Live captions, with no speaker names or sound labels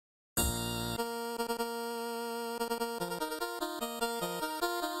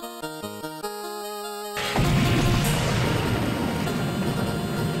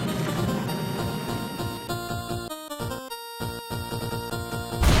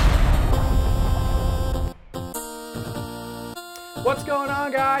What's going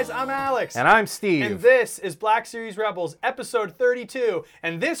on, guys? I'm Alex. And I'm Steve. And this is Black Series Rebels, episode 32.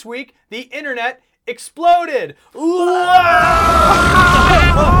 And this week, the internet exploded. Woo!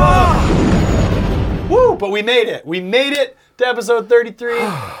 But we made it. We made it to episode 33.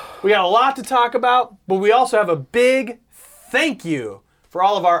 We got a lot to talk about, but we also have a big thank you for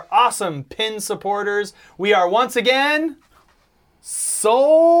all of our awesome pin supporters. We are once again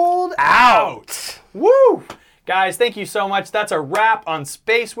sold out. Woo! Guys, thank you so much. That's a wrap on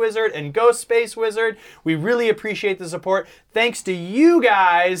Space Wizard and Ghost Space Wizard. We really appreciate the support. Thanks to you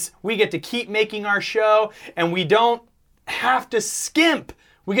guys, we get to keep making our show, and we don't have to skimp.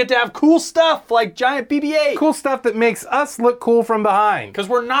 We get to have cool stuff like Giant BB-8. Cool stuff that makes us look cool from behind. Because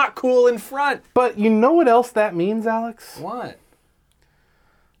we're not cool in front. But you know what else that means, Alex? What?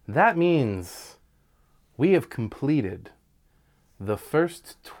 That means we have completed the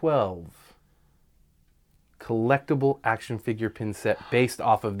first 12 collectible action figure pin set based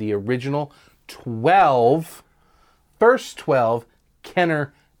off of the original first 12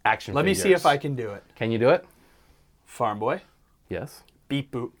 Kenner action Let figures. me see if I can do it. Can you do it? Farm Boy, Yes.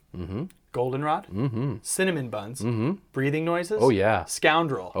 Beep Boop, Goldenrod, Cinnamon Buns, Breathing Noises. Oh, yeah.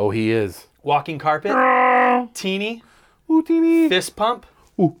 Scoundrel, Oh, he is. Walking Carpet, Teeny, Ooh, teeny. Fist Pump,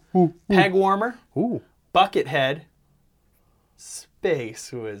 Ooh, ooh, Peg Warmer, ooh. Buckethead,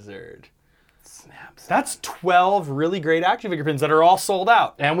 Space Wizard. Snaps. That's 12 really great action figure pins that are all sold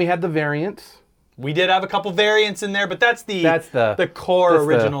out. And we had the variant. We did have a couple variants in there, but that's the core that's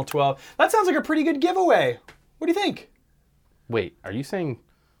original 12. That sounds like a pretty good giveaway. What do you think? Wait, are you saying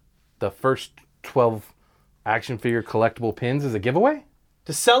the first 12 action figure collectible pins is a giveaway?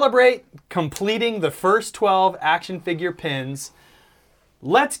 To celebrate completing the first 12 action figure pins,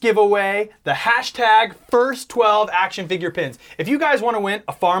 let's give away the hashtag first 12 action figure pins. If you guys want to win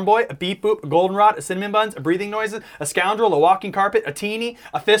a Farm Boy, a Beep Boop, a Goldenrod, a Cinnamon Buns, a Breathing Noises, a Scoundrel, a Walking Carpet, a Teeny,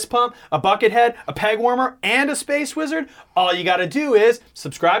 a Fist Pump, a Buckethead, a Peg Warmer, and a Space Wizard, all you got to do is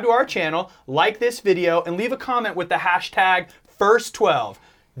subscribe to our channel, like this video, and leave a comment with the hashtag first 12.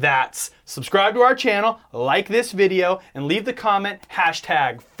 That's subscribe to our channel, like this video, and leave the comment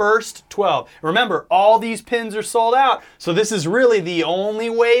hashtag first 12. Remember, all these pins are sold out, so this is really the only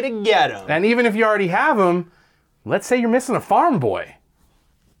way to get them. And even if you already have them, let's say you're missing a Farm Boy.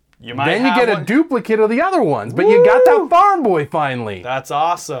 You might Then you have get one. a duplicate of the other ones, but you got that Farm Boy finally. That's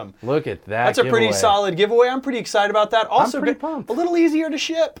awesome. Look at that. That's a pretty giveaway. solid giveaway. I'm pretty excited about that. Also, pretty pumped. a little easier to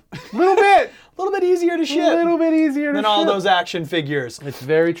ship. A little bit. A little bit easier to ship A little bit easier than to all ship. those action figures. It's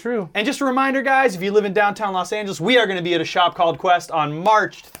very true. And just a reminder, guys, if you live in downtown Los Angeles, we are going to be at a shop called Quest on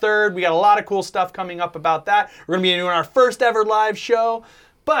March 3rd. We got a lot of cool stuff coming up about that. We're going to be doing our first ever live show,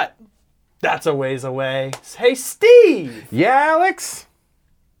 but that's a ways away. Hey, Steve! Yeah, Alex?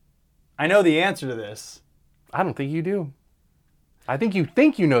 I know the answer to this. I don't think you do. I think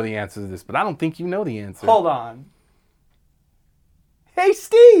you know the answer to this, but I don't think you know the answer. Hold on. Hey,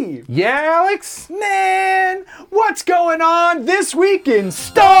 Steve! Yeah, Alex? Man, what's going on this week in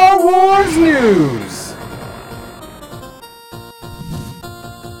Star Wars news?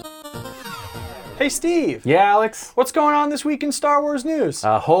 Hey, Steve. Yeah, Alex? What's going on this week in Star Wars news?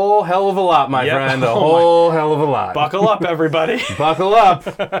 A whole hell of a lot, my Yep. friend. A Oh, whole hell of a lot. Buckle up, everybody. Buckle up.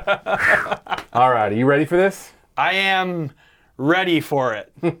 All right, are you ready for this? I am ready for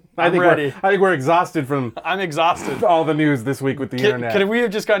it. I think ready. I think we're exhausted from I'm exhausted. all the news this week with the internet. Could we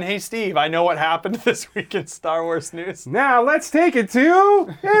have just gone, hey, Steve, I know what happened this week in Star Wars news? Now let's take it to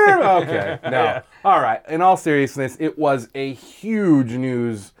okay. No. Yeah. All right. In all seriousness, it was a huge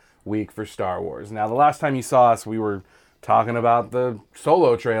news week for Star Wars. Now, the last time you saw us, we were talking about the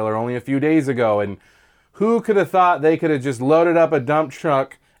Solo trailer only a few days ago, and who could have thought they could have just loaded up a dump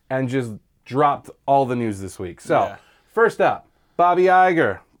truck and just dropped all the news this week? So, Yeah. First up, Bob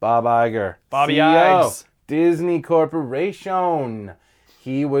Iger, Bobby CEO, Iges. Disney Corporation.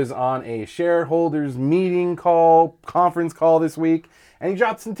 He was on a shareholders conference call this week, and he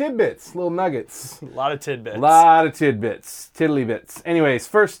dropped some tidbits, little nuggets. A lot of tidbits. Lot of tidbits, tiddly bits. Anyways,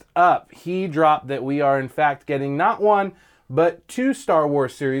 first up, he dropped that we are in fact getting not one, but 2 Star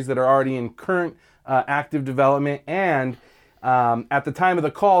Wars series that are already in current active development. And at the time of the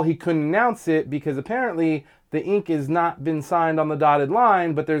call, he couldn't announce it because apparently the ink has not been signed on the dotted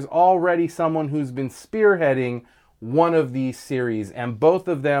line, but there's already someone who's been spearheading one of these series, and both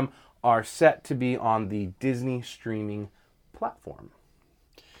of them are set to be on the Disney streaming platform.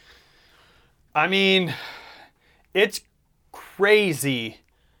 I mean, it's crazy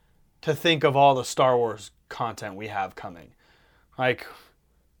to think of all the Star Wars content we have coming. Like,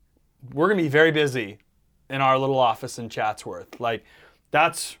 we're going to be very busy in our little office in Chatsworth. Like,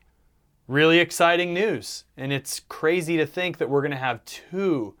 that's really exciting news. And it's crazy to think that we're going to have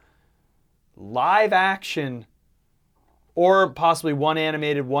 2 live action, or possibly 1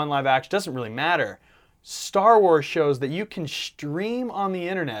 animated, 1 live action, doesn't really matter, Star Wars shows that you can stream on the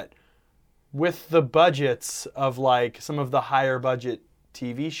internet with the budgets of like some of the higher budget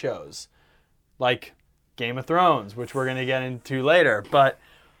TV shows, like Game of Thrones, which we're going to get into later. But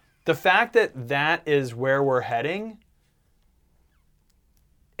the fact that that is where we're heading,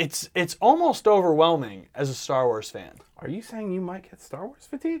 it's almost overwhelming as a Star Wars fan. Are you saying you might get Star Wars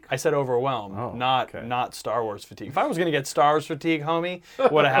fatigue? I said overwhelmed, Oh, not okay. not Star Wars fatigue. If I was going to get Star Wars fatigue, homie,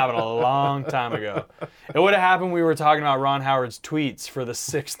 it would have happened a long time ago. It would have happened when we were talking about Ron Howard's tweets for the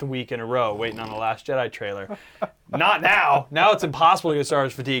 6th week in a row, waiting on the Last Jedi trailer. Not now. Now it's impossible to get Star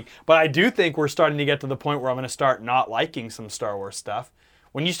Wars fatigue. But I do think we're starting to get to the point where I'm going to start not liking some Star Wars stuff.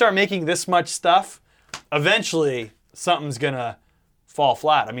 When you start making this much stuff, eventually something's going to fall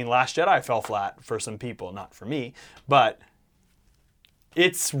flat. I mean, Last Jedi fell flat for some people, not for me. But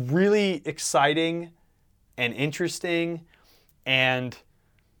it's really exciting and interesting. And,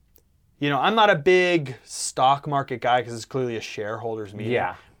 you know, I'm not a big stock market guy because it's clearly a shareholders meeting.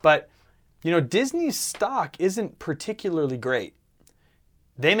 Yeah. But, you know, Disney's stock isn't particularly great.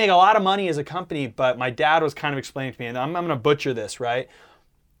 They make a lot of money as a company, but my dad was kind of explaining to me, and I'm going to butcher this, right?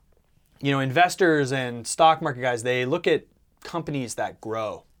 You know, investors and stock market guys, they look at companies that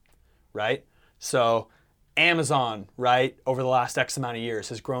grow, right? So Amazon, right, over the last X amount of years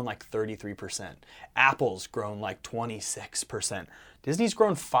has grown like 33%. Apple's grown like 26%. Disney's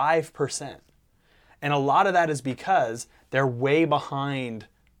grown 5%. And a lot of that is because they're way behind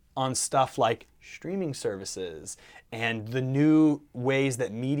on stuff like streaming services and the new ways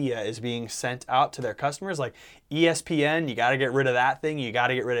that media is being sent out to their customers. Like ESPN, you got to get rid of that thing. You got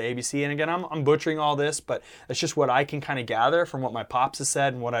to get rid of ABC. And again, I'm butchering all this, but that's just what I can kind of gather from what my pops has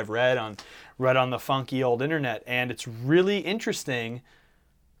said and what I've read on the funky old internet. And it's really interesting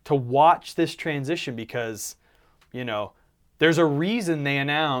to watch this transition because, you know, there's a reason they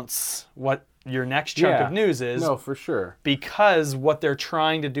announce what your next chunk of news is. No, for sure. Because what they're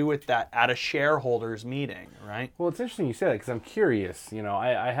trying to do with that at a shareholders meeting, right? Well, it's interesting you say that because I'm curious. You know,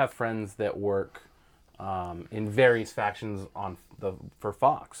 I have friends that work in various factions for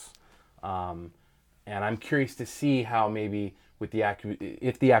Fox, and I'm curious to see how maybe with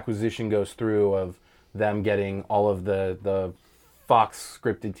if the acquisition goes through of them getting all of the Fox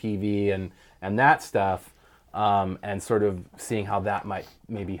scripted TV and that stuff. And sort of seeing how that might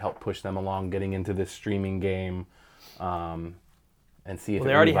maybe help push them along getting into this streaming game and see if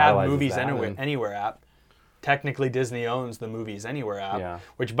they already have Movies Anywhere app. Technically, Disney owns the Movies Anywhere app,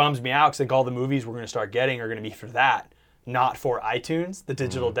 which bums me out because I think all the movies we're going to start getting are going to be for that, not for iTunes, the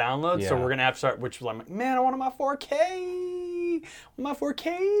digital download. Yeah. So we're going to have to start, which I'm like, man, I want my 4K. My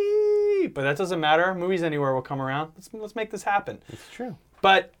 4K. But that doesn't matter. Movies Anywhere will come around. Let's make this happen. It's true.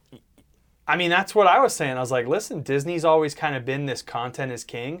 But I mean, that's what I was saying. I was like, listen, Disney's always kind of been this content is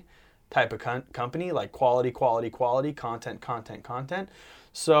king type of company, like quality, content.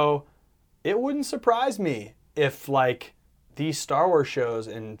 So it wouldn't surprise me if like these Star Wars shows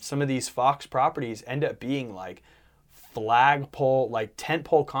and some of these Fox properties end up being like flagpole, like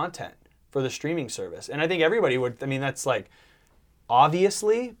tentpole content for the streaming service. And I think everybody would, I mean, that's like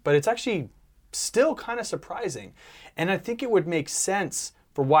obviously, but it's actually still kind of surprising. And I think it would make sense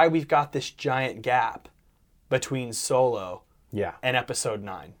for why we've got this giant gap between Solo and Episode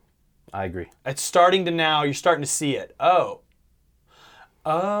 9. I agree. It's starting to now, you're starting to see it. Oh.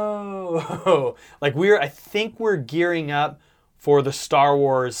 Like I think we're gearing up for the Star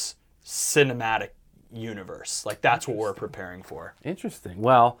Wars cinematic universe. Like that's what we're preparing for. Interesting.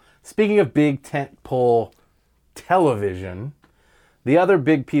 Well, speaking of big tentpole television, the other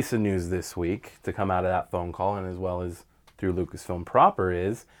big piece of news this week to come out of that phone call and as well as through Lucasfilm proper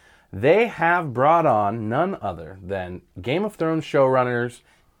is they have brought on none other than Game of Thrones showrunners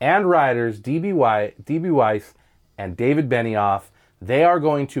and writers D.B. Weiss and David Benioff. They are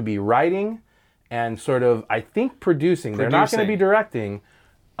going to be writing and sort of, I think, producing. They're not going to be directing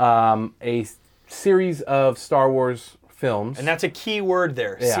a series of Star Wars films. And that's a key word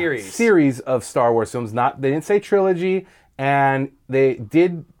there, series. Series of Star Wars films. They didn't say trilogy, and they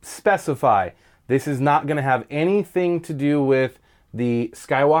did specify this is not going to have anything to do with the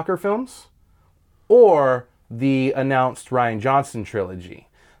Skywalker films or the announced Rian Johnson trilogy.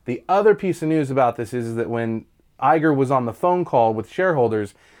 The other piece of news about this is that when Iger was on the phone call with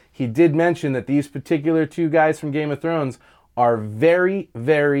shareholders, he did mention that these particular 2 guys from Game of Thrones are very,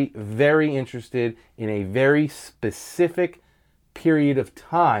 very, very interested in a very specific period of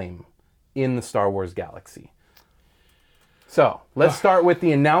time in the Star Wars galaxy. So let's start with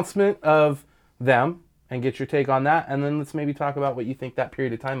the announcement of them and get your take on that, and then let's maybe talk about what you think that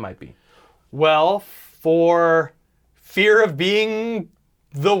period of time might be. Well, for fear of being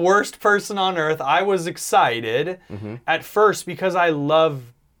the worst person on earth, I was excited at first because I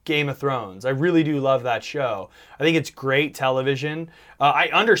love Game of Thrones. I really do love that show. I think it's great television. I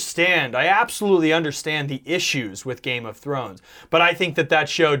absolutely understand the issues with Game of Thrones, but I think that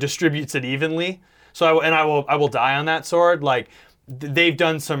show distributes it evenly. So I will die on that sword. Like, they've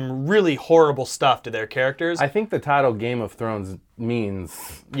done some really horrible stuff to their characters. I think the title Game of Thrones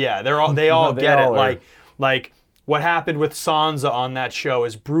means... Yeah, they all get it. Like what happened with Sansa on that show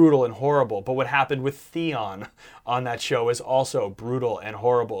is brutal and horrible, but what happened with Theon on that show is also brutal and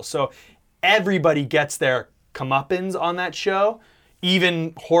horrible. So everybody gets their comeuppance on that show,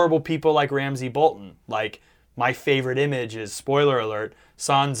 even horrible people like Ramsay Bolton. Like, my favorite image is, spoiler alert,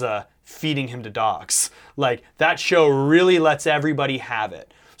 Sansa feeding him to dogs. Like, that show really lets everybody have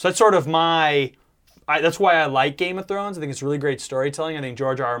it. So that's sort of that's why I like Game of Thrones. I think it's really great storytelling. I think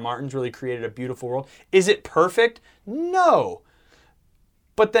George R.R. Martin's really created a beautiful world. Is it perfect? No.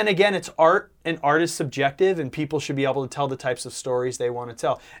 But then again, it's art, and art is subjective, and people should be able to tell the types of stories they want to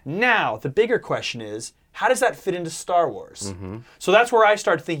tell. Now, the bigger question is, how does that fit into Star Wars? So that's where I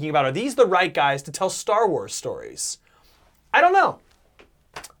start thinking about, are these the right guys to tell Star Wars stories? I don't know.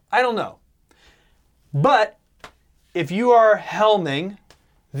 But if you are helming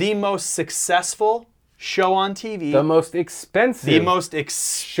the most successful show on TV, the most expensive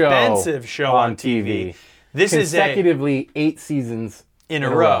show on TV, this is consecutively 8 seasons in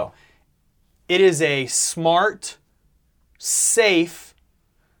a row. It is a smart, safe,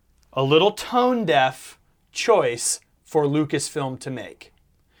 a little tone-deaf choice for Lucasfilm to make.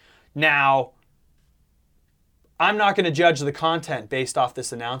 Now, I'm not going to judge the content based off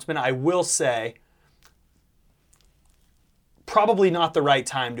this announcement. I will say, probably not the right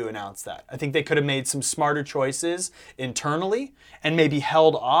time to announce that. I think they could have made some smarter choices internally and maybe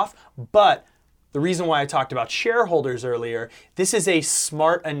held off. But the reason why I talked about shareholders earlier, this is a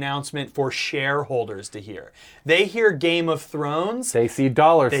smart announcement for shareholders to hear. They hear Game of Thrones. They see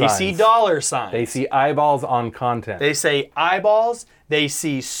dollar signs. They see dollar signs. They see eyeballs on content. They say eyeballs. They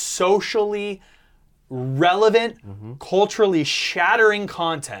see socially relevant, culturally shattering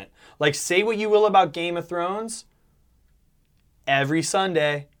content. Like, say what you will about Game of Thrones, every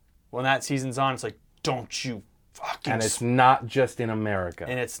Sunday when that season's on, it's like, don't you fucking... And it's not just in America.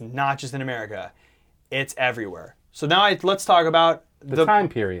 It's everywhere. So now let's talk about the time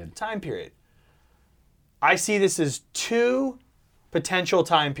period. I see this as 2 potential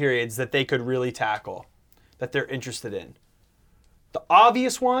time periods that they could really tackle, that they're interested in. The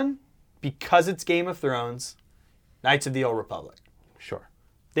obvious one, because it's Game of Thrones, Knights of the Old Republic. Sure.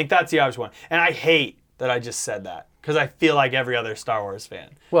 I think that's the obvious one. And I hate that I just said that, because I feel like every other Star Wars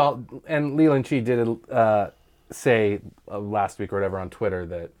fan. Well, and Leland Chee did say last week or whatever on Twitter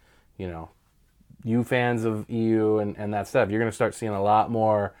that, you fans of EU and that stuff, you're going to start seeing a lot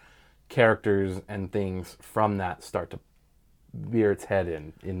more characters and things from that start to rear its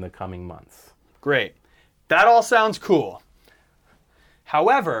head in the coming months. Great. That all sounds cool.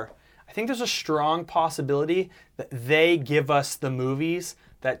 However, I think there's a strong possibility that they give us the movies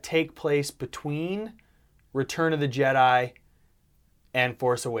that take place between Return of the Jedi and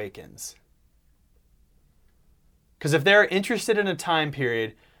Force Awakens. Because if they're interested in a time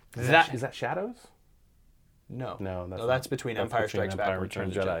period... Is that Shadows? No. No, that's between Empire Strikes Back and Return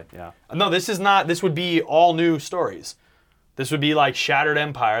of the Jedi. Yeah. No, this is not. This would be all new stories. This would be like Shattered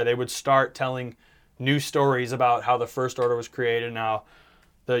Empire. They would start telling new stories about how the First Order was created and how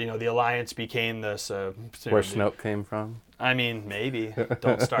the Alliance became this. Where Snoke came from? I mean, maybe.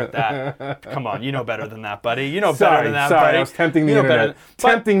 Don't start that. Come on, you know better than that, buddy. You know better than that, buddy. I was tempting the internet.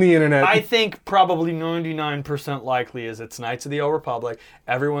 The internet. I think probably 99% likely is it's Knights of the Old Republic.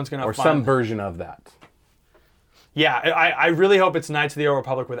 Everyone's going to Or some version of that. Yeah, I really hope it's Knights of the Old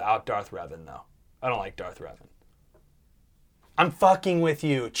Republic without Darth Revan, though. I don't like Darth Revan. I'm fucking with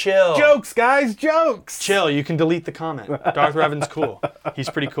you. Chill. Jokes, guys, jokes. Chill. You can delete the comment. Darth Revan's cool. He's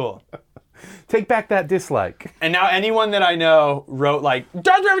pretty cool. Take back that dislike. And now anyone that I know wrote like,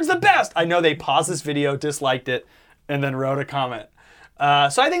 Darth Revan's the best. I know they paused this video, disliked it, and then wrote a comment.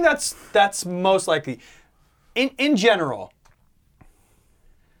 So I think that's most likely. In general,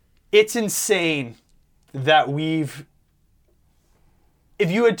 it's insane that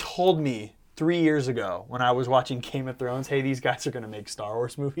if you had told me 3 years ago when I was watching Game of Thrones, hey, these guys are going to make Star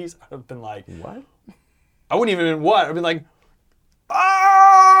Wars movies, I'd have been like, what? I wouldn't even been what? I'd been like,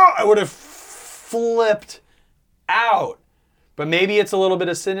 oh! I would have flipped out. But maybe it's a little bit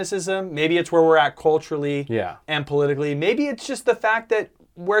of cynicism. Maybe it's where we're at culturally and politically. Maybe it's just the fact that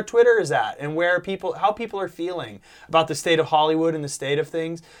where Twitter is at and how people are feeling about the state of Hollywood and the state of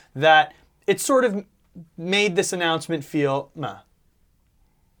things, that it sort of made this announcement feel meh.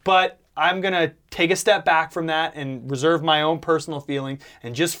 But I'm going to take a step back from that and reserve my own personal feeling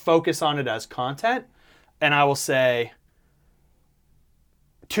and just focus on it as content. And I will say,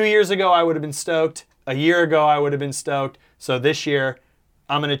 2 years ago, I would have been stoked. A year ago, I would have been stoked. So this year,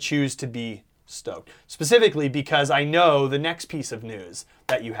 I'm going to choose to be stoked. Specifically because I know the next piece of news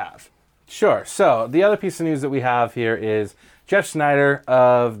that you have. Sure. So the other piece of news that we have here is Jeff Snyder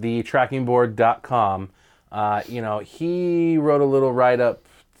of the trackingboard.com. He wrote a little write-up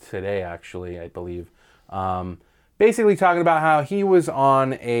today, actually, I believe. Basically talking about how he was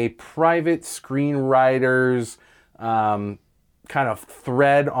on a private screenwriters kind of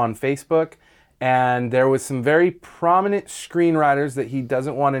thread on Facebook. And there was some very prominent screenwriters that he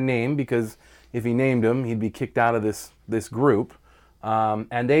doesn't want to name because if he named them, he'd be kicked out of this group.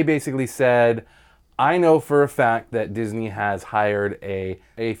 And they basically said, I know for a fact that Disney has hired a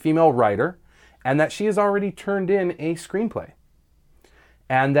female writer and that she has already turned in a screenplay.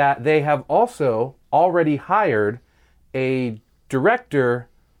 And that they have also already hired a director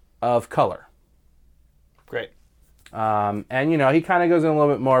of color. Great. And, he kind of goes in a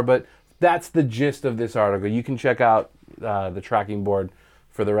little bit more, but that's the gist of this article. You can check out the tracking board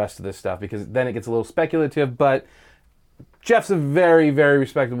for the rest of this stuff because then it gets a little speculative, but Jeff's a very, very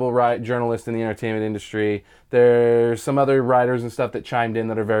respectable journalist in the entertainment industry. There's some other writers and stuff that chimed in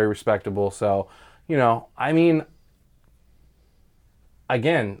that are very respectable. So, again,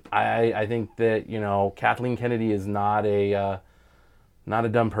 I think that, Kathleen Kennedy is not a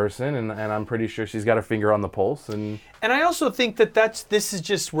dumb person, and I'm pretty sure she's got her finger on the pulse. And I also think that this is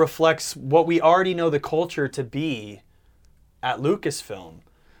just reflects what we already know the culture to be at Lucasfilm.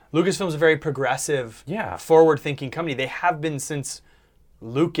 Lucasfilm's a very progressive, forward-thinking company. They have been since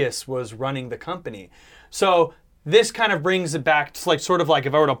Lucas was running the company. So this kind of brings it back to sort of like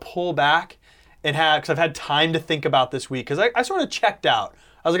if I were to pull back and because I've had time to think about this week, because I sort of checked out.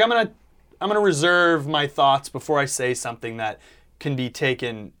 I was like, I'm gonna reserve my thoughts before I say something that can be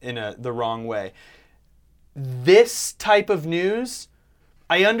taken in the wrong way. This type of news,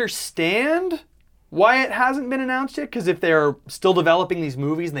 I understand why it hasn't been announced yet, because if they're still developing these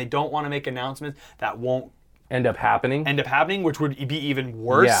movies and they don't want to make announcements that won't end up happening, which would be even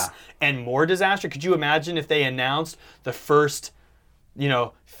worse and more disaster. Could you imagine if they announced the first,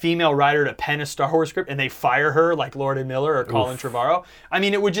 female writer to pen a Star Wars script and they fire her like Lord and Miller or Colin Trevorrow? I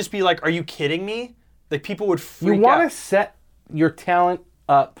mean, it would just be like, are you kidding me? Like, people would freak out. You want to set your talent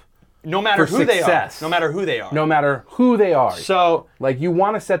up no matter who success. they are. No matter who they are. No matter who they are. So, you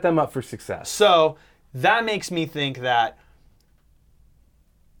want to set them up for success. So that makes me think that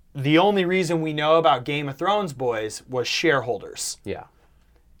the only reason we know about Game of Thrones boys was shareholders. Yeah.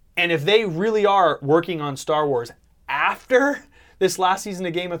 And if they really are working on Star Wars after this last season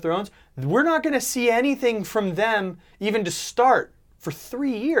of Game of Thrones, we're not going to see anything from them even to start for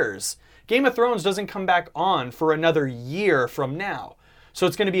 3 years. Game of Thrones doesn't come back on for another year from now. So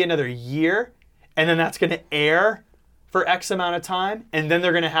it's going to be another year, and then that's going to air for X amount of time, and then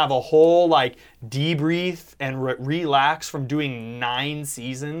they're going to have a whole debrief and relax from doing 9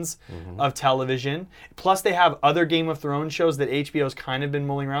 seasons of television. Plus they have other Game of Thrones shows that HBO's kind of been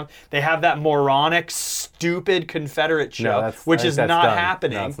mulling around. They have that moronic, stupid Confederate show, which is not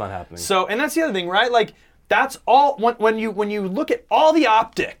happening. No, it's not happening. So, and that's the other thing, right? That's all, when you look at all the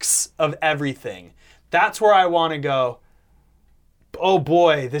optics of everything, that's where I want to go, oh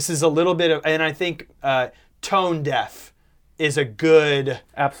boy, this is a little bit of, and I think tone deaf is a good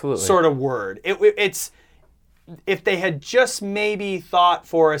sort of word. It's, if they had just maybe thought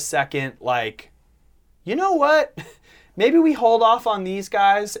for a second, you know what? Maybe we hold off on these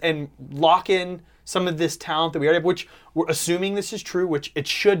guys and lock in some of this talent that we already have, which we're assuming this is true, which it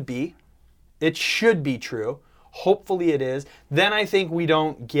should be. It should be true. Hopefully it is. Then I think we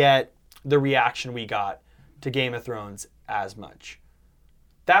don't get the reaction we got to Game of Thrones as much.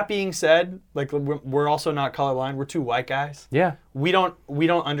 That being said, we're also not colorblind. We're 2 white guys. Yeah. We don't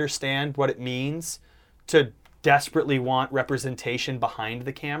understand what it means to desperately want representation behind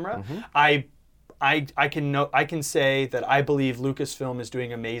the camera. I can say that I believe Lucasfilm is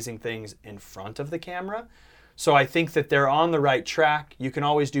doing amazing things in front of the camera. So I think that they're on the right track. You can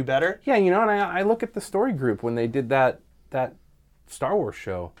always do better. Yeah, and I look at the story group when they did that Star Wars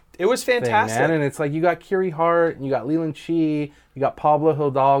show. It was fantastic. Thing, man. And it's you got Kiri Hart, and you got Leland Chee, you got Pablo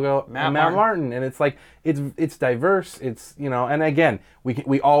Hidalgo, and Matt Martin. And it's diverse. It's, and again,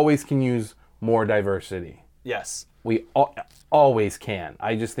 we always can use more diversity. Yes. we always can.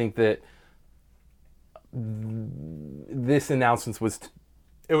 I just think that this announcement was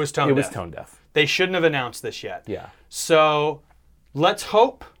It was tone deaf. tone deaf. They shouldn't have announced this yet. Yeah. So let's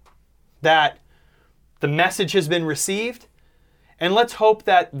hope that the message has been received. And let's hope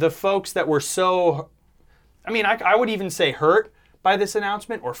that the folks that were so, I would even say hurt by this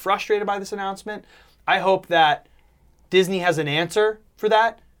announcement or frustrated by this announcement, I hope that Disney has an answer for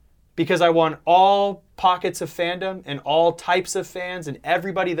that, because I want all pockets of fandom and all types of fans and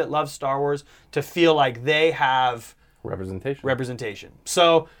everybody that loves Star Wars to feel like they have representation.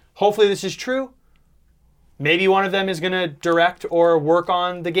 So hopefully this is true. Maybe one of them is going to direct or work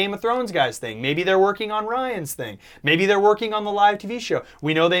on the Game of Thrones guys thing. Maybe they're working on Ryan's thing. Maybe they're working on the live TV show.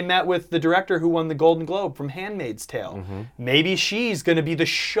 We know they met with the director who won the Golden Globe from Handmaid's Tale. Mm-hmm. Maybe she's going to be the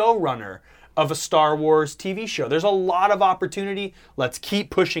showrunner of a Star Wars TV show. There's a lot of opportunity. Let's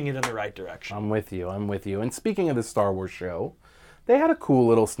keep pushing it in the right direction. I'm with you. And speaking of the Star Wars show, they had a cool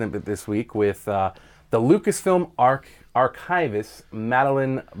little snippet this week with the Lucasfilm archivist,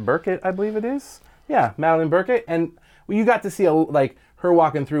 Madeline Burkett, I believe it is. Yeah, Madeline Burkett. And you got to see her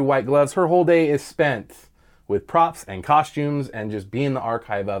walking through white gloves. Her whole day is spent with props and costumes and just being the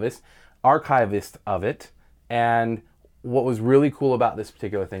archivist of it. And what was really cool about this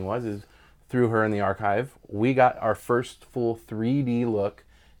particular thing is through her in the archive, we got our first full 3D look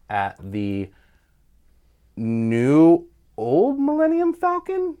at the new old Millennium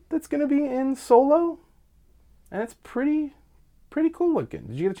Falcon that's going to be in Solo. And it's pretty cool looking.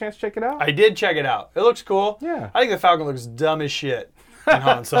 Did you get a chance to check it out? I did check it out. It looks cool. Yeah. I think the Falcon looks dumb as shit in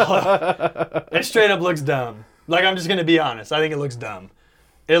Han Solo. It straight up looks dumb. Like, I'm just going to be honest. I think it looks dumb.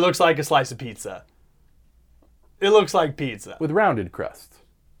 It looks like a slice of pizza. It looks like pizza. With rounded crust.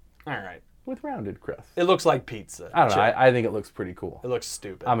 All right. With rounded crust. It looks like pizza. I don't know. I think it looks pretty cool. It looks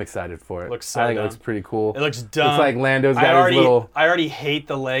stupid. I'm excited for it. It looks so I think dumb. it looks pretty cool. It looks dumb. It's like Lando's got his little... I already hate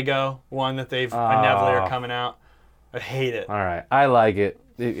the Lego one that they've inevitably are coming out. I hate it. All right. I like it.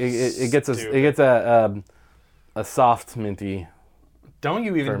 It gets a soft minty. Don't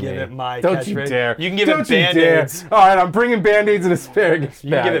you even give me. it my Don't catchphrase. you dare. You can give Don't it you Band-Aids. dare. All right, I'm bringing Band-Aids and asparagus You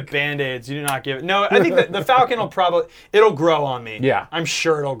back. can give it Band-Aids. You do not give it... No, I think that the Falcon will probably... It'll grow on me. Yeah. I'm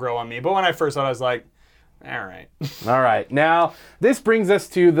sure it'll grow on me. But when I first saw it, I was like, all right. All right. Now, this brings us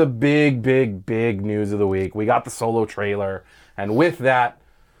to the big news of the week. We got the Solo trailer. And with that,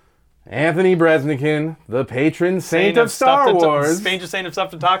 Anthony Breznican, the patron saint of Star Wars. Patron saint of stuff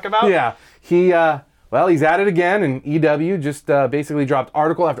to talk about? Yeah. He's at it again, and EW just basically dropped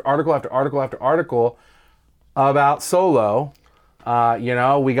article after article after article after article about Solo.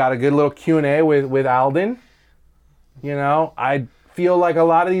 We got a good little Q&A with Alden. I feel like a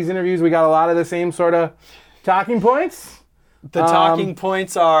lot of these interviews, we got a lot of the same sort of talking points. The talking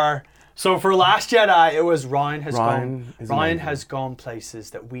points are... So for Last Jedi, it was Ryan amazing. has gone places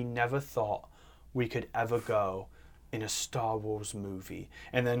that we never thought we could ever go in a Star Wars movie.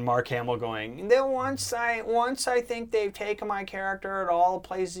 And then Mark Hamill going, then once I think they've taken my character at all the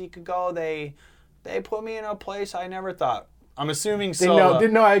places he could go, they put me in a place I never thought. I'm assuming Solo.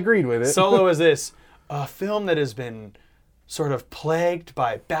 Didn't know I agreed with it. Solo is this, a film that has been sort of plagued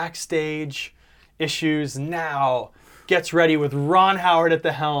by backstage issues, now gets ready with Ron Howard at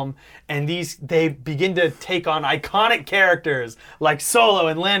the helm, and they begin to take on iconic characters like Solo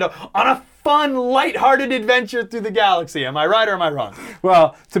and Lando on a fun, lighthearted adventure through the galaxy. Am I right or am I wrong?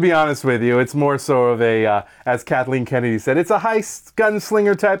 Well, to be honest with you, it's more so of a, as Kathleen Kennedy said, it's a heist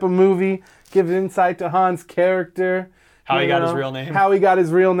gunslinger type of movie. Gives insight to Han's character. How he got his real name. How he got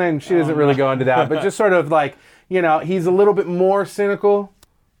his real name. She doesn't really go into that, but just sort of like, he's a little bit more cynical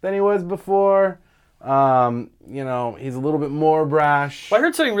than he was before. He's a little bit more brash. Well, I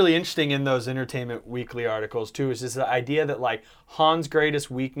heard something really interesting in those Entertainment Weekly articles too, is just the idea that like Han's greatest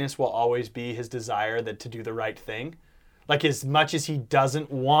weakness will always be his desire to do the right thing. Like as much as he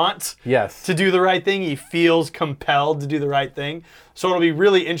doesn't want to do the right thing, he feels compelled to do the right thing. So it'll be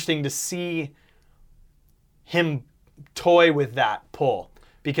really interesting to see him toy with that pull,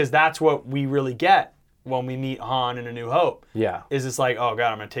 because that's what we really get when we meet Han in A New Hope. Yeah. Is it's like, oh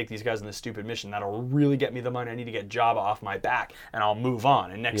God, I'm going to take these guys on this stupid mission. That'll really get me the money. I need to get Jabba off my back, and I'll move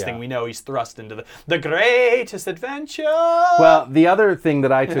on. And next thing we know, he's thrust into the greatest adventure. Well, the other thing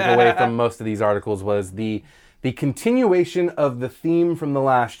that I took away from most of these articles was the continuation of the theme from The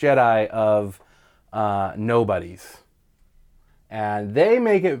Last Jedi of nobodies. And they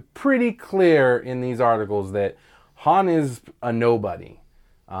make it pretty clear in these articles that Han is a nobody.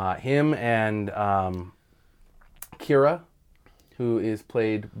 Him and Kira, who is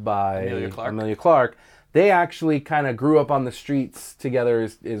played by Amelia Clark, they actually kind of grew up on the streets together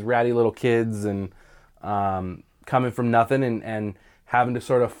as ratty little kids and kind coming from nothing and having to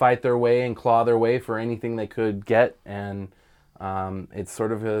sort of fight their way and claw their way for anything they could get. And it's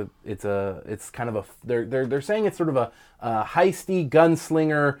sort of they're saying it's sort of a heisty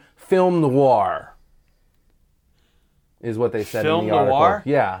gunslinger film noir is what they said Film in the article. noir?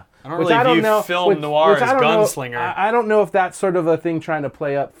 Yeah. I don't really view film noir as gunslinger. I don't know if that's sort of a thing trying to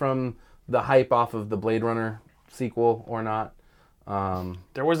play up from the hype off of the Blade Runner sequel or not.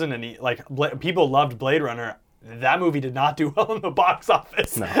 There wasn't any, people loved Blade Runner. That movie did not do well in the box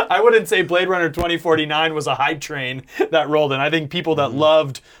office. No. I wouldn't say Blade Runner 2049 was a hype train that rolled in. I think people that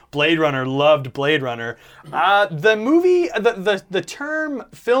loved Blade Runner loved Blade Runner. The movie, the term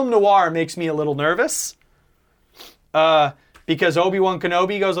film noir makes me a little nervous. Because Obi-Wan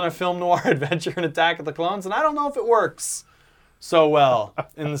Kenobi goes on a film noir adventure in Attack of the Clones, and I don't know if it works so well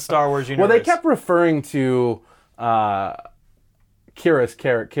in the Star Wars universe. Well, they kept referring to Kira's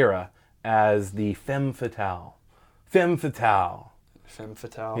character, Kira, as the femme fatale. Femme fatale. Femme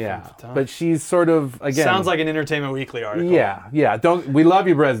fatale. Yeah, femme fatale. but she's sort of, again... Sounds like an Entertainment Weekly article. Yeah. We love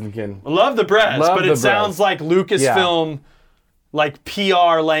you, Bresnikan. I love the Brez, but it sounds like Lucasfilm... like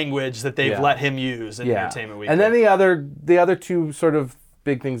PR language that they've let him use in Entertainment Weekly. And then the other two sort of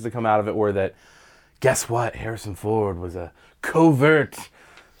big things that come out of it were that, guess what? Harrison Ford was a covert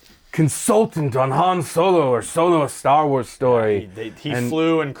consultant on Han Solo or Solo: A Star Wars Story. He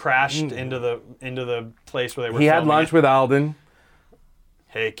flew and crashed into the place where they were. He had lunch with Alden.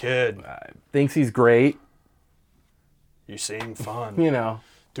 Hey kid, thinks he's great. You seem fun.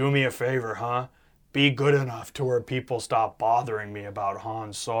 Do me a favor, huh? Be good enough to where people stop bothering me about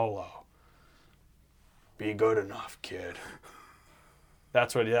Han Solo. Be good enough, kid.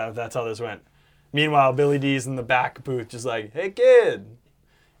 That's how this went. Meanwhile, Billy D's in the back booth just like, hey, kid,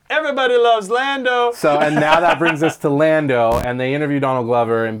 everybody loves Lando. So, and now that brings us to Lando, and they interviewed Donald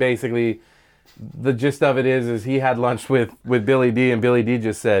Glover, and basically the gist of it is he had lunch with Billy D, and Billy D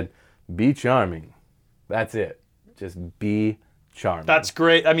just said, be charming. That's it. Just be charming. That's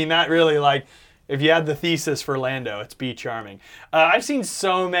great. I mean, that really, if you had the thesis for Lando, it's be charming. I've seen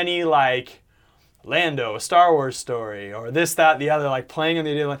so many, Lando, a Star Wars story, or this, that, the other, playing in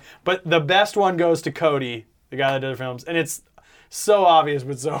the idea. But the best one goes to Cody, the guy that did the films. And it's so obvious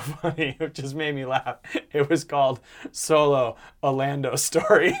but so funny. It just made me laugh. It was called Solo, a Lando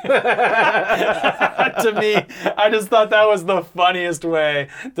story. To me, I just thought that was the funniest way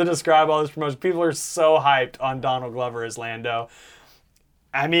to describe all this promotion. People are so hyped on Donald Glover as Lando.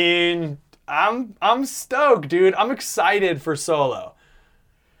 I mean... I'm stoked, dude. I'm excited for Solo.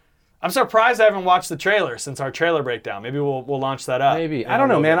 I'm surprised I haven't watched the trailer since our trailer breakdown. Maybe we'll launch that up. Maybe. I don't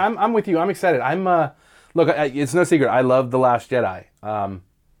know, man. I'm with you. I'm excited. Look, it's no secret. I love The Last Jedi.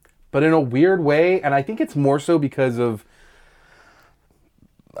 But in a weird way, and I think it's more so because of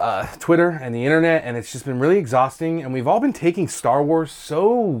Twitter and the internet, and it's just been really exhausting. And we've all been taking Star Wars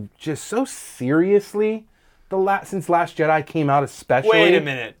so seriously. Since Last Jedi came out especially. Wait a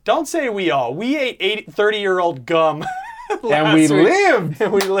minute. Don't say we all. We ate 30-year-old gum and we lived.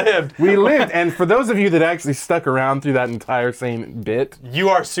 We lived. And for those of you that actually stuck around through that entire same bit. You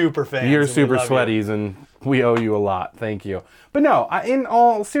are super fans. You're super sweaties and we owe you a lot. Thank you. But no, in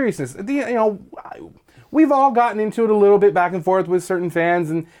all seriousness, we've all gotten into it a little bit back and forth with certain fans.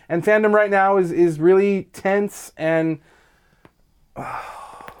 And fandom right now is really tense and...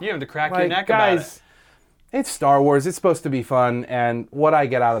 you have to crack your neck about it. It's Star Wars. It's supposed to be fun, and what I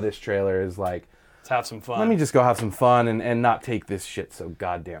get out of this trailer is let's have some fun. Let me just go have some fun and not take this shit so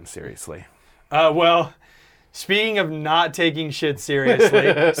goddamn seriously. Well, speaking of not taking shit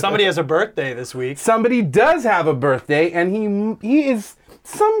seriously, somebody has a birthday this week. Somebody does have a birthday, and he is,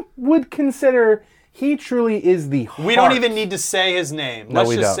 some would consider, he truly is the heart. We don't even need to say his name. No,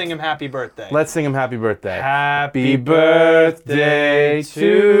 Let's just sing him happy birthday. Let's sing him happy birthday. Happy birthday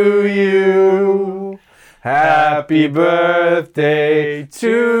to you. Happy birthday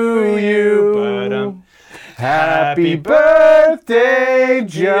to you. Happy birthday,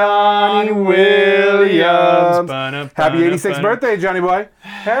 Johnny Williams. Happy 86th birthday, Johnny boy.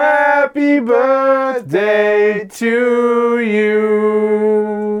 Happy birthday to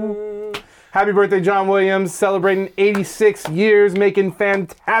you. Happy birthday, John Williams. Celebrating 86 years, making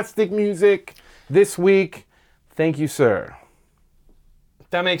fantastic music this week. Thank you, sir.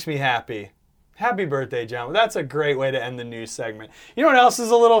 That makes me happy. Happy birthday, John. That's a great way to end the news segment. You know what else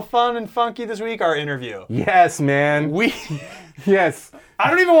is a little fun and funky this week? Our interview. Yes, man. Yes. I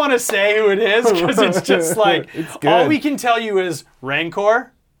don't even want to say who it is because it's just it's good. All we can tell you is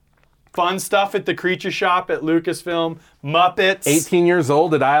Rancor, fun stuff at the Creature Shop at Lucasfilm, Muppets. 18 years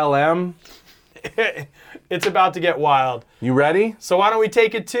old at ILM. It's about to get wild. You ready? So why don't we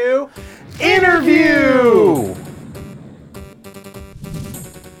take it to Interview!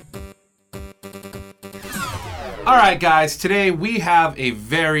 All right, guys. Today we have a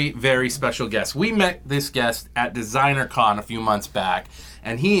very, very special guest. We met this guest at Designer Con a few months back,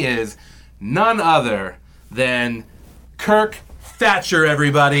 and he is none other than Kirk Thatcher,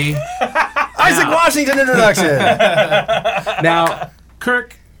 everybody. Isaac Washington introduction. Now,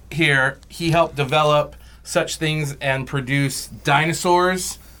 Kirk here, he helped develop such things and produce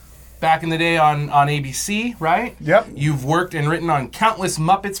Dinosaurs back in the day on ABC, right? Yep. You've worked and written on countless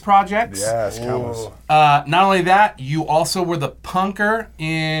Muppets projects. Yes, countless. Not only that, you also were the punker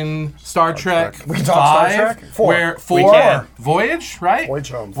in Star Trek We can talk 5, Star Trek? 4. Where We can. Voyage, right? Voyage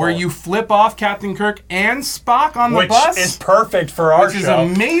Home, where 4. you flip off Captain Kirk and Spock on the Which bus. is perfect for our Which is show.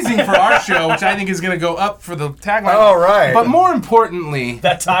 amazing for our show, which I think is going to go up for the tagline. Oh, right. But more importantly,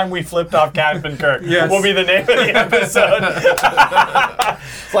 That time we flipped off Captain Kirk Yes. will be the name of the episode.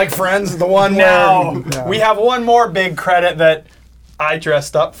 It's like Friends, the one Now, where... we have one more big credit that I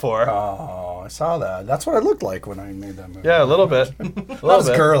dressed up for. Oh, I saw that. That's what I looked like when I made that movie. Yeah, a little bit. That was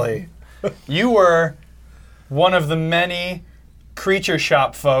girly. You were one of the many creature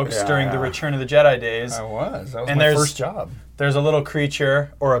shop folks Yeah. during the Return of the Jedi days. I was. That was And my there's- first job. There's a little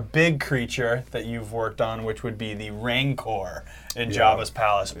creature, or a big creature, that you've worked on, which would be the Rancor in Jabba's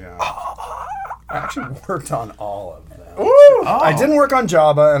palace. Yeah. I actually worked on all of them. Ooh! I didn't work on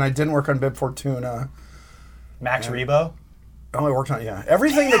Jabba, and I didn't work on Bib Fortuna. Max Rebo? I only worked on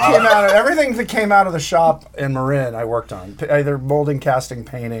everything that came out of the shop in Marin. I worked on either molding, casting,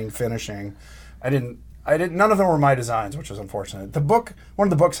 painting, finishing. I didn't. None of them were my designs, which was unfortunate. One of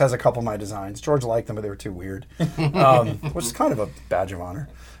the books has a couple of my designs. George liked them, but they were too weird, which is kind of a badge of honor.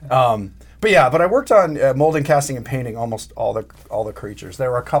 But I worked on molding, casting, and painting almost all the creatures. There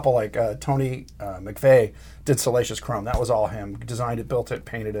were a couple like Tony McVeigh did Salacious Crumb. That was all him. Designed it, built it,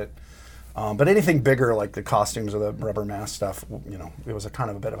 painted it. But anything bigger like the costumes or the rubber mask stuff, it was a kind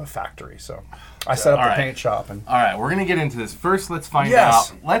of a bit of a factory. So I set up All the right. paint shop and. all right, we're going to get into this. First, let's find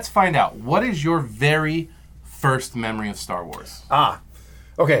Yes. out. Let's find out, what is your very first memory of Star Wars?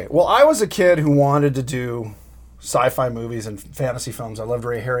 Okay, well, I was a kid who wanted to do sci-fi movies and fantasy films. I loved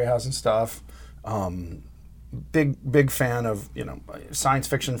Ray Harryhausen stuff. Big fan of science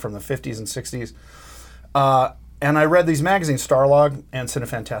fiction from the 50s and 60s. And I read these magazines, Starlog and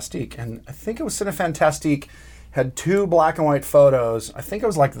Cinefantastique. And I think it was Cinefantastique had 2 black and white photos. I think it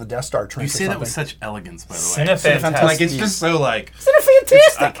was like the Death Star trench You or say something. that with such elegance, by the way. Cinefantastique. Like, it's just so like...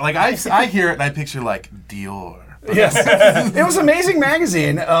 Cinefantastique! I hear it and I picture like Dior. Yes, it was an amazing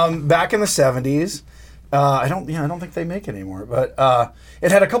magazine back in the 70s. I don't think they make it anymore, but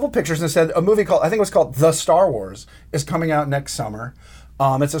it had a couple pictures and it said a movie called, I think it was called The Star Wars, is coming out next summer.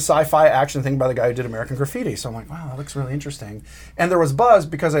 It's a sci-fi action thing by the guy who did American Graffiti. So I'm like, wow, that looks really interesting. And there was buzz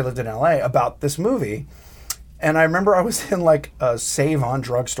because I lived in LA about this movie. And I remember I was in like a Save-On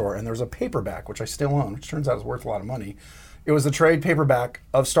drugstore and there was a paperback, which I still own, which turns out is worth a lot of money. It was the trade paperback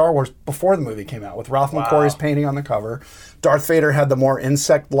of Star Wars before the movie came out, with Ralph McQuarrie's painting on the cover. Darth Vader had the more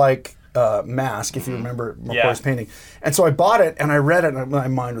insect-like mask, if you remember McQuarrie's painting. And so I bought it, and I read it, and my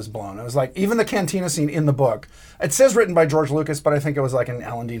mind was blown. I was like, even the cantina scene in the book, it says written by George Lucas, but I think it was like an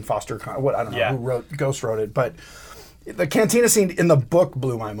Alan Dean Foster, I don't know who Ghost wrote it, but the cantina scene in the book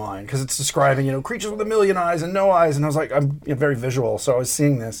blew my mind because it's describing, creatures with a million eyes and no eyes, and I was like, I'm very visual, so I was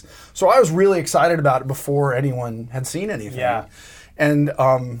seeing this. So I was really excited about it before anyone had seen anything. Yeah. And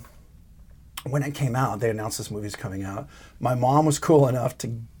when it came out, they announced this movie's coming out. My mom was cool enough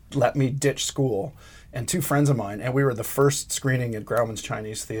to let me ditch school, and 2 friends of mine, and we were the first screening at Grauman's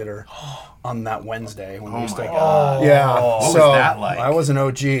Chinese Theater on that Wednesday. When we used to, yeah. What was so that like? I was an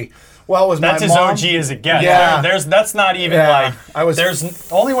OG. Well, it was That's my as mom. OG as it gets. Yeah. That's not even Yeah. there's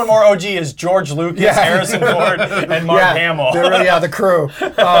only one more OG is George Lucas, Yeah. Harrison Ford, and Mark Hamill. The crew.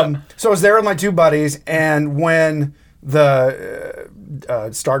 So I was there with my 2 buddies, and when the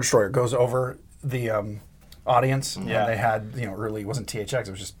Star Destroyer goes over the audience, and they had, early, it wasn't THX,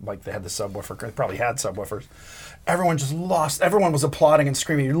 it was just like they had the subwoofer, they probably had subwoofers. Everyone just lost, everyone was applauding and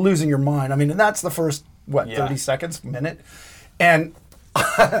screaming, you're losing your mind. I mean, and that's the first, 30 seconds, minute? And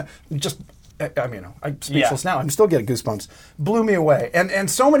just, I'm speechless now. I'm still getting goosebumps. Blew me away. And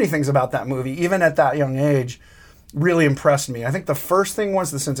so many things about that movie, even at that young age, really impressed me. I think the first thing was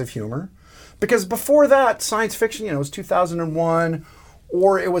the sense of humor. Because before that, science fiction, it was 2001,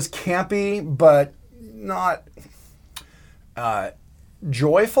 or it was campy, but not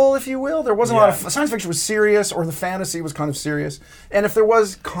joyful, if you will. There wasn't a lot of science fiction was serious, or the fantasy was kind of serious. And if there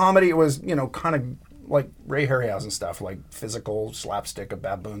was comedy, it was kind of like Ray Harryhausen stuff, like physical slapstick, a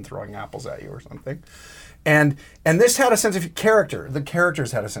baboon throwing apples at you or something. And this had a sense of character. The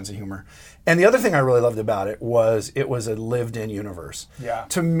characters had a sense of humor. And the other thing I really loved about it was a lived-in universe. Yeah.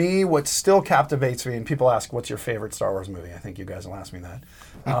 To me, what still captivates me, and people ask, what's your favorite Star Wars movie? I think you guys will ask me that.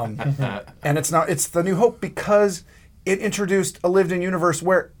 And it's The New Hope, because it introduced a lived-in universe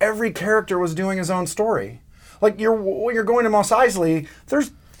where every character was doing his own story. Like when you're going to Mos Eisley,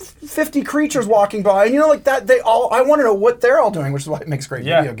 there's 50 creatures walking by, and like that, I want to know what they're all doing, which is why it makes great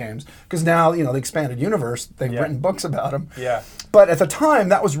video games. Because now, the expanded universe, they've written books about them. Yeah. But at the time,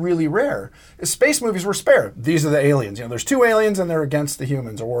 that was really rare. Space movies were spare. These are the aliens. There's 2 aliens and they're against the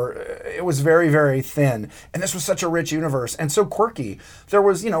humans. Or it was very, very thin. And this was such a rich universe and so quirky. There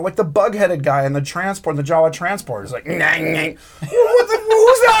was, like the bug-headed guy in the Jawa transport. It's like, who's that?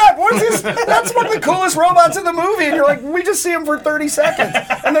 What's this? That's one of the coolest robots in the movie. And you're like, we just see him for 30 seconds.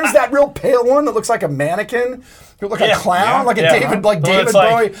 And there's that real pale one that looks like a mannequin. Like a clown, like a David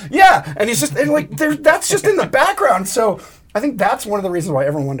Bowie. Yeah, and he's just that's just in the background. So I think that's one of the reasons why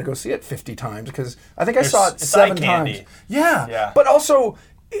everyone wanted to go see it 50 times, because I think I saw it 7 times. Yeah. But also,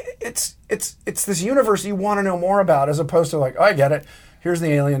 it's this universe you want to know more about, as opposed to like, oh, I get it. Here's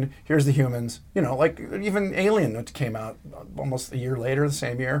the alien. Here's the humans. Like even Alien, which came out almost a year later, the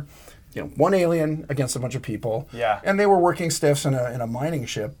same year. One alien against a bunch of people. Yeah. And they were working stiffs in a mining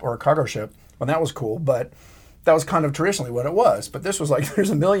ship or a cargo ship. Well, that was cool, but that was kind of traditionally what it was. But this was like,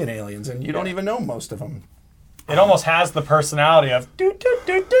 there's a million aliens, and you don't even know most of them. It almost has the personality of And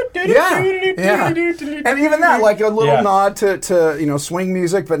even that, like a little nod to swing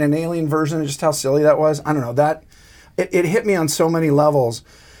music, but an alien version of just how silly that was. I don't know, that it hit me on so many levels.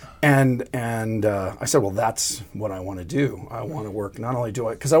 And I said, well, that's what I want to do. I want to work, not only do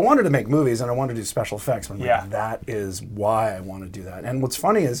it, because I wanted to make movies and I wanted to do special effects. But that is why I want to do that. And what's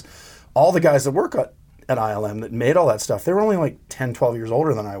funny is all the guys that work at ILM that made all that stuff, they were only like 10, 12 years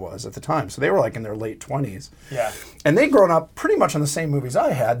older than I was at the time. So they were like in their late 20s. Yeah. And they'd grown up pretty much on the same movies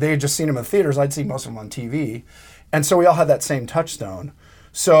I had. They had just seen them in theaters. I'd seen most of them on TV. And so we all had that same touchstone.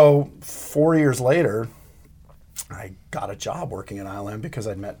 So 4 years later, I got a job working at ILM because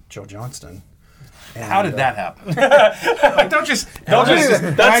I'd met Joe Johnston. And, how did that happen? Don't just. That's I just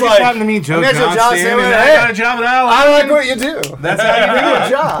like, happened to meet Joe met Joe Johnston, Johnston, and I got a job at ILM. I like what you do. That's how you do Good it.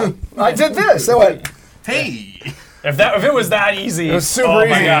 job. I did this. So Hey. if it was that easy, it was super easy.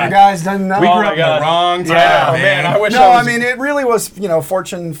 My God. You guys didn't know. We grew my up in God. the wrong time. Yeah, man, I wish No, I was... mean, it really was,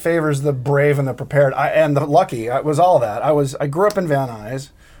 fortune favors the brave and the prepared, and the lucky. It was all that. I grew up in Van Nuys,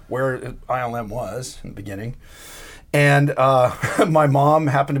 where ILM was in the beginning. And my mom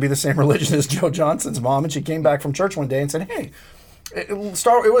happened to be the same religion as Joe Johnston's mom, and she came back from church one day and said, "Hey,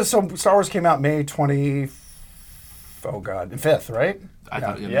 Star Wars came out May 25th, right? I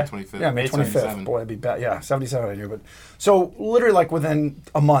thought, May 25th. Yeah, May 25th. Boy, it'd be bad. Yeah, 77 I knew. But so literally like within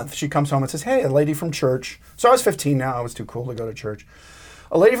a month, she comes home and says, "Hey, a lady from church." So I was 15 now. I was too cool to go to church.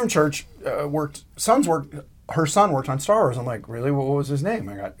 A lady from church her son worked on Star Wars. I'm like, really? What was his name?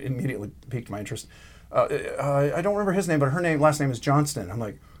 I got immediately piqued my interest. I don't remember his name, but her last name is Johnston. I'm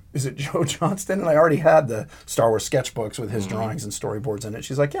like, is it Joe Johnston? And I already had the Star Wars sketchbooks with his drawings and storyboards in it.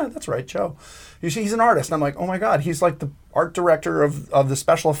 She's like, yeah, that's right, Joe. He's an artist. And I'm like, oh my God, he's like the art director of the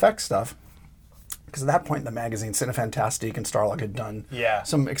special effects stuff. Because at that point in the magazine, Cinefantastique and Starlog had done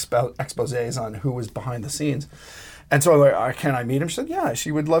some exposés on who was behind the scenes. And so I'm like, can I meet him? She said, yeah,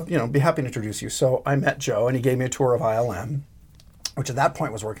 she would love, be happy to introduce you. So I met Joe, and he gave me a tour of ILM, which at that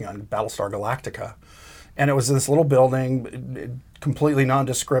point was working on Battlestar Galactica. And it was this little building, completely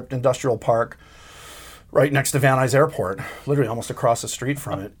nondescript industrial park, right next to Van Nuys Airport, literally almost across the street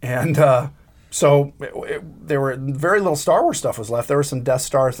from it. And so there were very little Star Wars stuff was left. There were some Death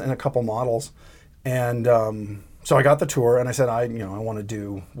Stars and a couple models. And so I got the tour, and I said, I want to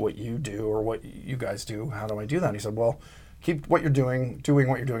do what you do or what you guys do. How do I do that? And he said, well, keep what you're doing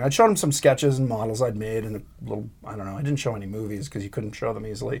what you're doing. I'd showed him some sketches and models I'd made and a little, I didn't show any movies because you couldn't show them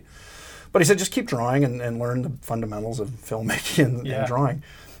easily. But he said, just keep drawing and learn the fundamentals of filmmaking and drawing.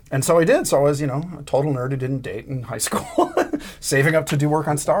 And so I did. So I was, a total nerd who didn't date in high school, saving up to do work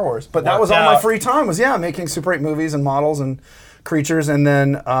on Star Wars. But that was all my free time was, making Super 8 movies and models and creatures. And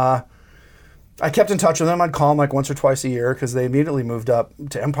then I kept in touch with them. I'd call them like once or twice a year because they immediately moved up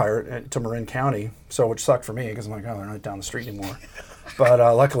to Empire, to Marin County, which sucked for me because I'm like, oh, they're not down the street anymore. But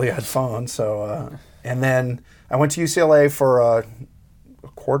luckily I had phones. So, and then I went to UCLA for a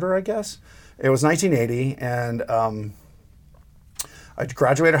quarter, I guess. It was 1980, and I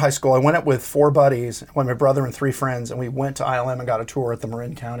graduated high school. I went up with 4 buddies, my brother and 3 friends, and we went to ILM and got a tour at the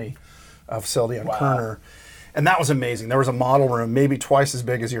Marin County facility on Kerner. And that was amazing. There was a model room, maybe twice as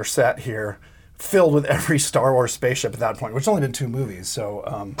big as your set here, filled with every Star Wars spaceship at that point, which has only been 2 movies.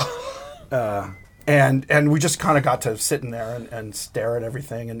 So, and we just kind of got to sit in there and stare at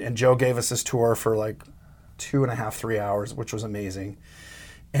everything. And Joe gave us this tour for like 2.5, 3 hours, which was amazing.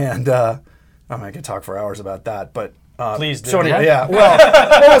 And I could talk for hours about that, but. Please do. So anyway, yeah. Well,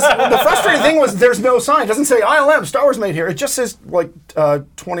 the frustrating thing was there's no sign. It doesn't say ILM, Star Wars made here. It just says like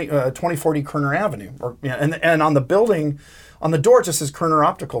 2040 Kerner Avenue. And on the building, on the door, it just says Kerner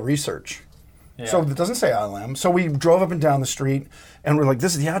Optical Research. Yeah. So it doesn't say ILM. So we drove up and down the street, and we're like,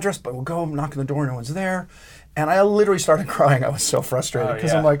 this is the address, but we'll go knock on the door, no one's there. And I literally started crying. I was so frustrated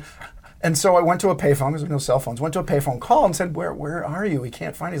because I'm like, and so I went to a payphone, because there's no cell phones, went to a payphone call and said, where are you? We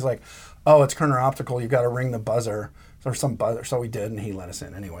can't find you. He's like, oh, it's Kerner Optical. You got to ring the buzzer. Or some buzzer. So we did, and he let us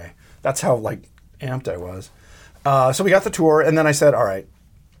in anyway. That's how like amped I was. So we got the tour, and then I said, all right,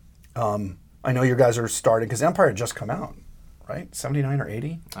 I know you guys are starting, because Empire had just come out, right? 79 or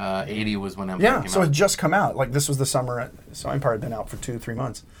 80? 80 was when Empire came out. Yeah, so it just come out. Like this was the summer, so Empire had been out for 2-3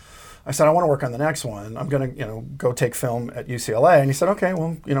 months. I said, I want to work on the next one. I'm going to, go take film at UCLA. And he said, okay,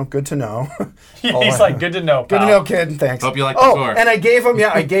 well, good to know. He's like, good to know, pal. Good to know, kid. Thanks. Hope you like the tour. And I gave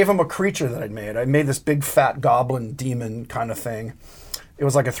him a creature that I'd made. I made this big fat goblin demon kind of thing. It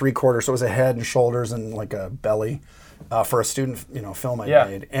was like a 3/4, so it was a head and shoulders and like a belly for a student, film I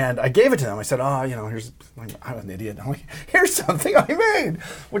made. And I gave it to them. I said, here's, I'm an idiot. I'm like, here's something I made,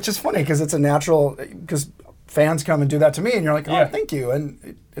 which is funny because it's a natural, because fans come and do that to me, and you're like, oh, thank you.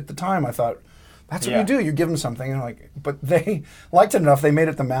 And at the time, I thought, that's what you do. You give them something. And I'm like, but they liked it enough. They made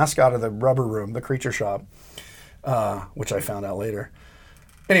it the mascot of the Rubber Room, the creature shop, which I found out later.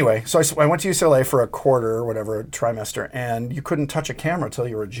 Anyway, so I went to UCLA for a quarter or whatever, a trimester, and you couldn't touch a camera until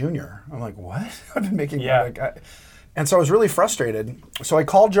you were a junior. I'm like, what? I've been making and so I was really frustrated. So I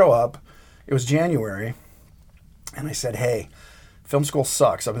called Joe up. It was January, and I said, hey, film school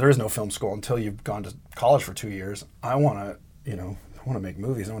sucks. I mean, there is no film school until you've gone to college for 2 years. I want to make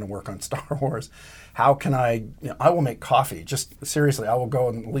movies. I want to work on Star Wars. How can I will make coffee. Just seriously, I will go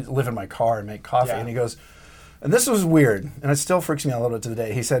and live in my car and make coffee. Yeah. And he goes, and this was weird, and it still freaks me out a little bit to the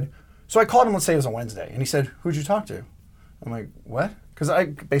day. He said, so I called him, let's say it was a Wednesday, and he said, who'd you talk to? I'm like, what? Because I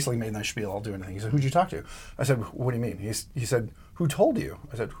basically made that spiel, I'll do anything. He said, who'd you talk to? I said, what do you mean? He said, who told you?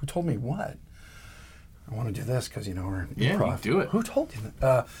 I said, who told me what? I want to do this because, we're you do it. Who told you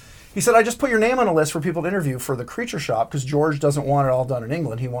that? He said, I just put your name on a list for people to interview for the Creature Shop because George doesn't want it all done in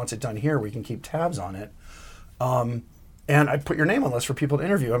England. He wants it done here. We can keep tabs on it. And I put your name on the list for people to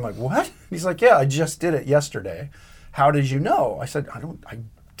interview. I'm like, what? He's like, yeah, I just did it yesterday. How did you know? I said, I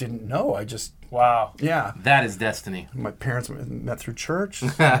didn't know. I just... Wow. Yeah. That is destiny. My parents met through church.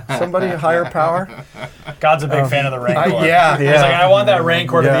 Somebody, a higher power. God's a big fan of the Rancor. Yeah. He's like, I want that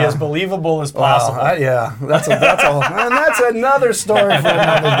Rancor to be as believable as possible. That's all. And that's another story for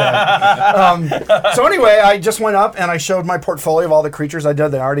another day. So anyway, I just went up and I showed my portfolio of all the creatures I did.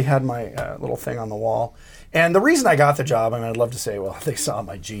 They already had my little thing on the wall. And the reason I got the job, I'd love to say, well, they saw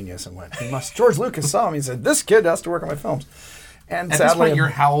my genius and went, George Lucas saw me and said, this kid has to work on my films. And at sadly, this point, you're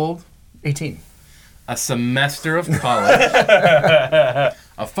how old? 18. A semester of college,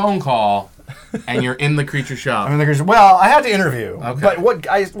 a phone call, and you're in the Creature Shop. Well, I had to interview. Okay. But what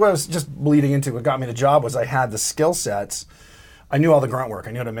I was just bleeding into, what got me the job was I had the skill sets. I knew all the grunt work.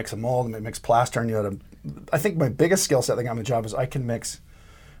 I knew how to mix a mold, mix plaster. I think my biggest skill set that got me the job was I can mix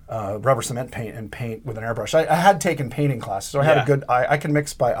rubber cement paint and paint with an airbrush. I had taken painting classes, so I had a good eye. I can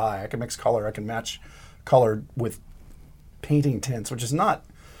mix by eye. I can mix color. I can match color with painting tints, which is not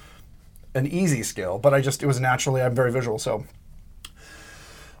an easy skill, but it was naturally, I'm very visual. So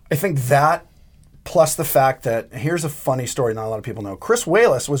I think that, plus the fact that, here's a funny story not a lot of people know. Chris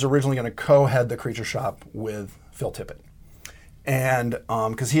Walas was originally going to co-head the Creature Shop with Phil Tippett. And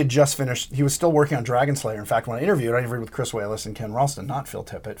because he had just finished, he was still working on Dragon Slayer. In fact, when I interviewed with Chris Walas and Ken Ralston, not Phil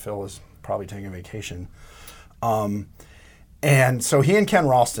Tippett. Phil was probably taking a vacation. And so he and Ken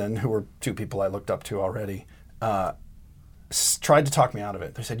Ralston, who were two people I looked up to already, tried to talk me out of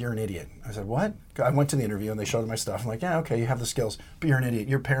it. They said, you're an idiot. I said, what? I went to the interview and they showed me my stuff. I'm like, yeah, okay, you have the skills, but you're an idiot.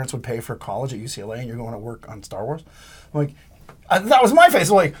 Your parents would pay for college at UCLA and you're going to work on Star Wars? I'm like, that was my face.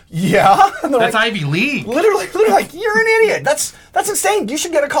 I'm like, yeah. And that's like, Ivy League. Literally, like, you're an idiot. That's insane. You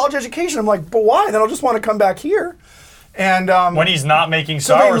should get a college education. I'm like, but why? Then I'll just want to come back here. And when he's not making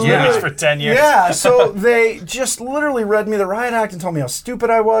Star Wars movies for 10 years. Yeah, so they just literally read me the riot act and told me how stupid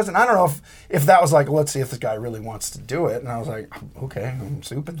I was. And I don't know if that was like, let's see if this guy really wants to do it. And I was like, okay, I'm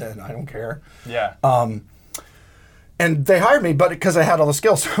stupid then. I don't care. Yeah. And they hired me, but because I had all the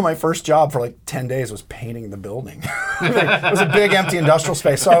skills. So my first job for like 10 days was painting the building. It was a big empty industrial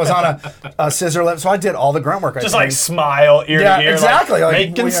space. So I was on a scissor lift. So I did all the grunt work. Just like smile ear to ear. Exactly. Like, Like,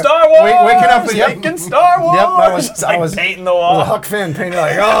 making we- Star Wars. waking up with- yep. Making Star Wars. Yep, I was- Just like I was- painting the It was wall. a Huck Finn painting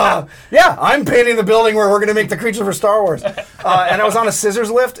like, oh, yeah, I'm painting the building where we're going to make the creature for Star Wars. And I was on a scissors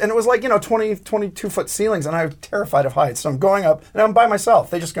lift, and it was like, 22-foot ceilings, and I was terrified of heights. So I'm going up, and I'm by myself.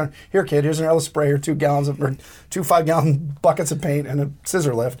 They just go, here, kid, here's an Ella spray or 2 5-gallon buckets of paint and a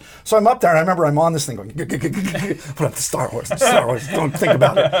scissor lift. So I'm up there, and I remember I'm on this thing going, put up the Star Wars, don't think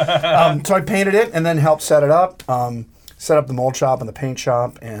about it. So I painted it, and then helped set it up, set up the mold shop and the paint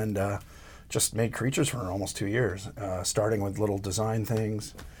shop, and just made creatures for almost 2 years, starting with little design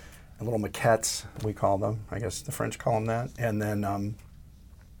things, and little maquettes, we call them. I guess the French call them that. And then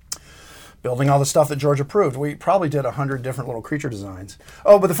building all the stuff that George approved. We probably did 100 different little creature designs.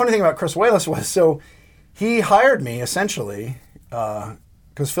 Oh, but the funny thing about Chris Wallace was, so he hired me, essentially,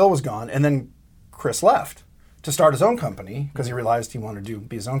 because Phil was gone, and then Chris left to start his own company, because he realized he wanted to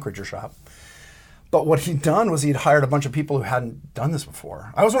be his own creature shop. But what he'd done was he'd hired a bunch of people who hadn't done this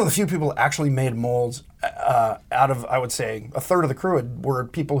before. I was one of the few people that actually made molds out of, I would say, a third of the crew were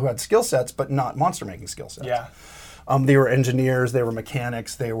people who had skill sets, but not monster-making skill sets. Yeah. They were engineers, they were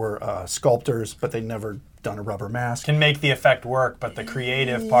mechanics, they were sculptors, but they'd never done a rubber mask. Can make the effect work, but the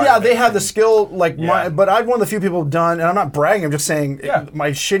creative part. Yeah, of they it had the skill, like, Yeah. but I'm one of the few people who've done, and I'm not bragging, I'm just saying Yeah.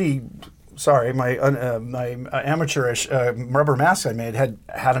 my amateurish rubber mask I made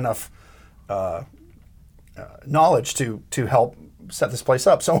had enough knowledge to help set this place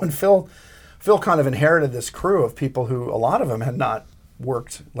up. So when Phil kind of inherited this crew of people who, a lot of them had not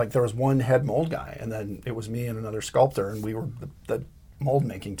worked, like there was one head mold guy, and then it was me and another sculptor, and we were the mold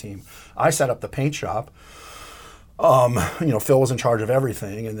making team. I set up the paint shop. Phil was in charge of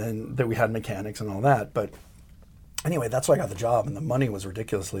everything, and then we had mechanics and all that. But anyway, that's why I got the job, and the money was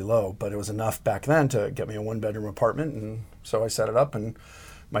ridiculously low, but it was enough back then to get me a 1-bedroom apartment, and so I set it up. And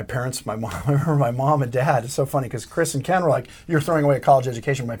my parents, I remember my mom and dad, it's so funny because Chris and Ken were like, you're throwing away a college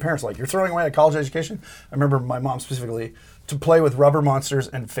education. My parents were like, you're throwing away a college education? I remember my mom specifically, to play with rubber monsters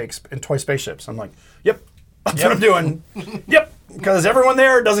and toy spaceships. I'm like, yep, that's what I'm doing. Yep, because everyone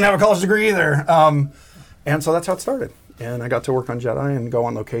there doesn't have a college degree either. And so that's how it started. And I got to work on Jedi and go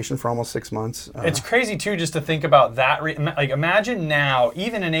on location for almost 6 months. It's crazy too, just to think about that. Like, imagine now,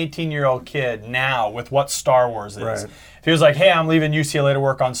 even an 18-year-old kid now, with what Star Wars is. Right. If he was like, "Hey, I'm leaving UCLA to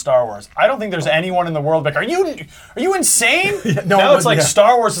work on Star Wars," I don't think there's anyone in the world like, "Are you insane?" no, now it's like yeah.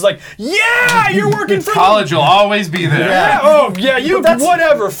 Star Wars is like, "Yeah, you're working for College will always be there. Yeah. Oh, yeah. You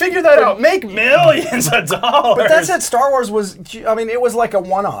whatever. Figure that out. Make millions of dollars. But that's it. Star Wars was, I mean, it was like a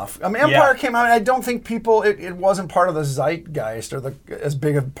one-off. I mean, Empire came out, and I don't think people, it wasn't part of the zeitgeist or as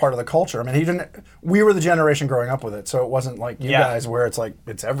big a part of the culture. I mean, we were the generation growing up with it, so it wasn't like you guys where it's like,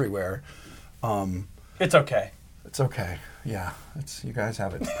 it's everywhere. It's okay. It's okay. Yeah, you guys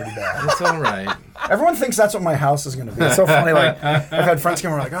have it pretty bad. It's all right. Everyone thinks that's what my house is going to be. It's so funny. Like, I've had friends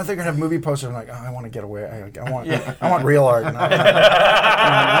come over like, "Oh, they're going to have movie posters." I'm like, "Oh, I want to get away. I want real art. And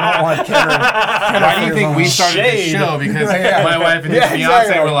I don't want Kenner. Why do you think we started this Shade. show? Because Yeah. my wife and his Yeah, fiance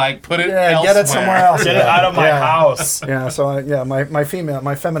exactly. were like, put it Yeah, elsewhere. get it somewhere else. Get it out of my house. Yeah, so my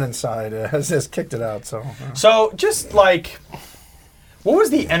feminine side has kicked it out. So So, just like, what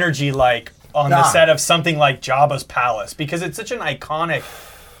was the energy like on the set of something like Jabba's Palace? Because it's such an iconic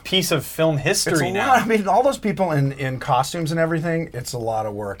piece of film history it's a now. lot. I mean, all those people in costumes and everything, it's a lot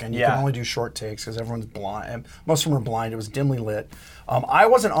of work, and you Yeah. can only do short takes because everyone's blind. And most of them are blind. It was dimly lit. I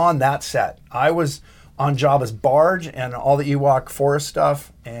wasn't on that set. I was on Jabba's barge and all the Ewok forest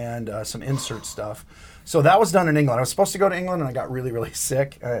stuff and some insert stuff. So that was done in England. I was supposed to go to England, and I got really, really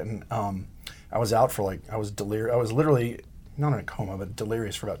sick, and I was out for I was literally not in a coma, but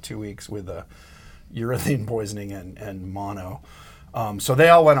delirious for about 2 weeks with urethane poisoning and mono. So they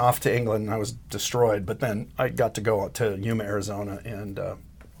all went off to England, and I was destroyed. But then I got to go to Yuma, Arizona, and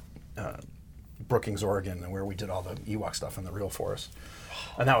Brookings, Oregon, where we did all the Ewok stuff in the real forest,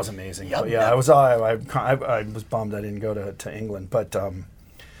 and that was amazing. But yeah, I was bummed I didn't go to England, but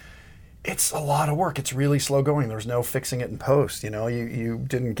it's a lot of work. It's really slow going. There's no fixing it in post. You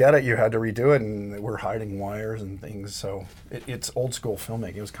didn't get it, you had to redo it, and we're hiding wires and things. So it's old school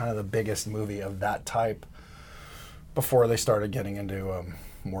filmmaking. It was kind of the biggest movie of that type before they started getting into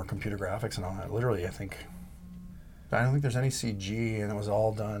more computer graphics and all that. Literally, I don't think there's any CG, and it was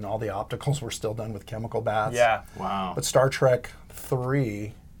all done. All the opticals were still done with chemical baths. Yeah. Wow. But Star Trek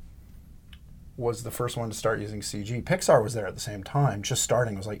 3, was the first one to start using CG. Pixar was there at the same time, just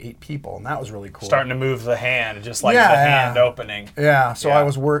starting. It was like 8 people, and that was really cool. Starting to move the hand, just like Yeah, the yeah. hand opening. Yeah, so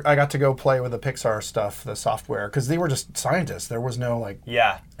Yeah. I got to go play with the Pixar stuff, the software, because they were just scientists. There was no like,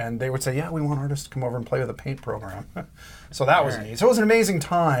 Yeah. and they would say, yeah, we want artists to come over and play with a paint program. So that was neat. So it was an amazing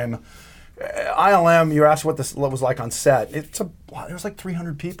time. ILM, you asked what was like on set. It was like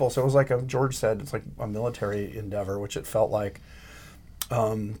 300 people, so it was like George said, it's like a military endeavor, which it felt like.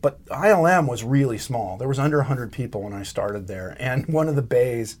 But ILM was really small. There was under 100 people when I started there, and one of the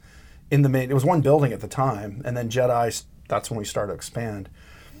bays in the main, it was one building at the time, and then Jedi, that's when we started to expand.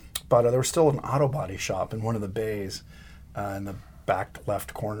 But there was still an auto body shop in one of the bays in the back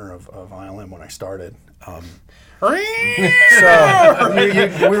left corner of ILM when I started. So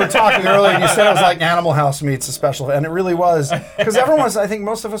we were talking earlier, and you said it was like Animal House meets a special, and it really was, because everyone was. I think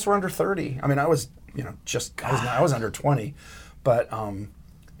most of us were under 30. I mean, I was, I was under 20, but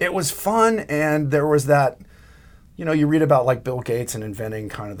it was fun, and there was that. You read about like Bill Gates and inventing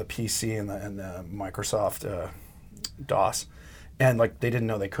kind of the PC and the Microsoft DOS, and like they didn't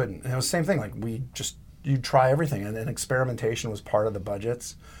know they couldn't. And it was the same thing. Like you'd try everything, and experimentation was part of the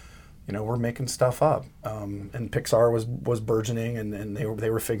budgets. We're making stuff up, and Pixar was burgeoning, and they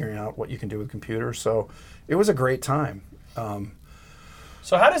were figuring out what you can do with computers. So it was a great time.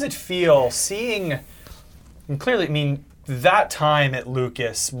 So how does it feel seeing? And clearly, I mean, that time at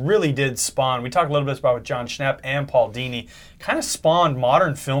Lucas really did spawn. We talked a little bit about with John Schnepp and Paul Dini. Kind of spawned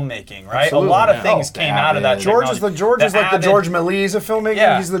modern filmmaking, right? Absolutely, a lot of yeah. things came out of that. George is like the George Méliès of filmmaking.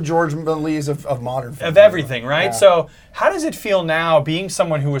 Yeah. He's the George Méliès of modern filmmaking. Of everything, right? Yeah. So how does it feel now being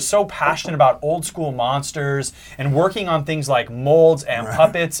someone who was so passionate about old school monsters and working on things like molds and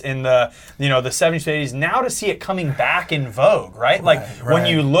puppets in the the 70s to 80s, now to see it coming back in vogue, right? Like when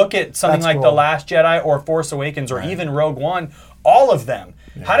you look at something That's like cool. The Last Jedi or Force Awakens or even Rogue One, all of them.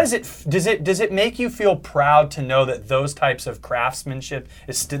 Yeah. How does it make you feel proud to know that those types of craftsmanship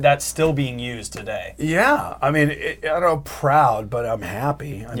that's still being used today? Yeah, I mean, I don't know, proud, but I'm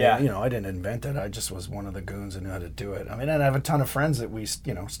happy. I Yeah. mean, I didn't invent it. I just was one of the goons who knew how to do it. I mean, and I have a ton of friends that we,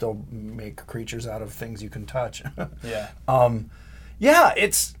 still make creatures out of things you can touch. Yeah. Yeah,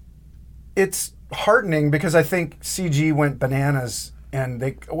 it's heartening because I think CG went bananas, and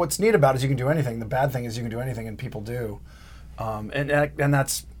what's neat about it is you can do anything. The bad thing is you can do anything, and people do. And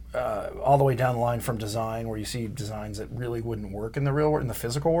that's all the way down the line from design, where you see designs that really wouldn't work in the real world, in the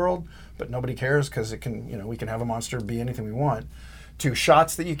physical world, but nobody cares because it can, we can have a monster be anything we want, to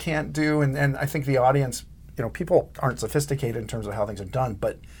shots that you can't do. And I think the audience, people aren't sophisticated in terms of how things are done,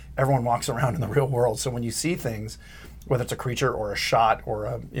 but everyone walks around in the real world. So when you see things, whether it's a creature or a shot or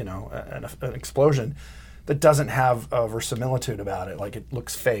an explosion that doesn't have a verisimilitude about it, like it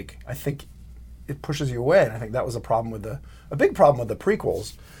looks fake, I think it pushes you away. And I think that was a big problem with the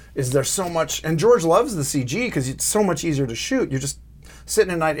prequels, is there's so much, and George loves the CG because it's so much easier to shoot. You're just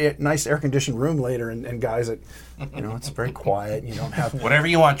sitting in a nice air-conditioned room later, and guys, it's very quiet, and you don't have... Whatever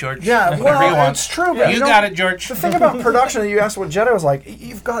you want, George. Yeah, Whatever you want. it's true. But You got it, George. The thing about production, you asked what Jedi was like,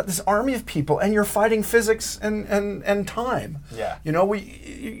 you've got this army of people, and you're fighting physics and time. Yeah.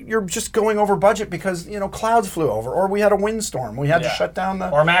 You're just going over budget because, clouds flew over, or we had a windstorm. We had to shut down the...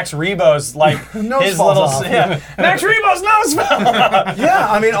 Or Max Rebo's, like, Nose his falls little... off. Yeah. Max Rebo's nose fell off.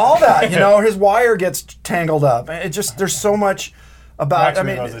 Yeah, I mean, all that, his wire gets tangled up. It just, there's so much about... Max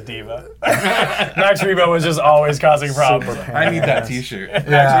Rebo's a diva. Max Rebo was just always causing problems. I need that T-shirt.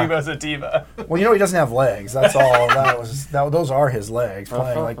 Max Rebo's a diva. Well, he doesn't have legs. That's all. Those are his legs.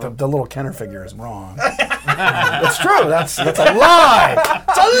 Playing like the little Kenner figure is wrong. It's true. That's a lie.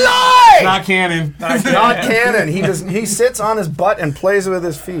 It's a lie. Not canon. It's not canon. He sits on his butt and plays with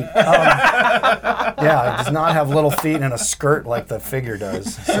his feet. Yeah, he does not have little feet and a skirt like the figure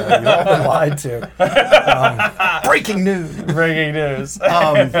does. So you've all been lied to. Breaking news. Breaking news.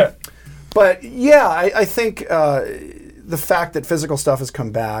 But yeah, I think the fact that physical stuff has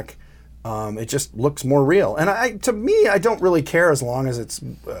come back, it just looks more real. And to me, I don't really care as long as it's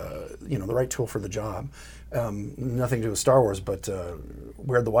the right tool for the job. Nothing to do with Star Wars, but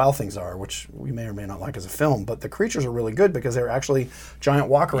Where the Wild Things Are, which we may or may not like as a film, but the creatures are really good because they're actually giant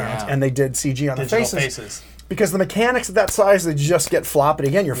walkarounds, and they did CG on Digital the faces. Because the mechanics at that size, they just get floppy.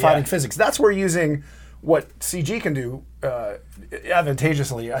 Again, you're fighting physics. That's where using what CG can do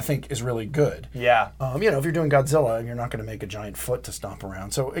advantageously, I think, is really good. Yeah. If you're doing Godzilla, you're not going to make a giant foot to stomp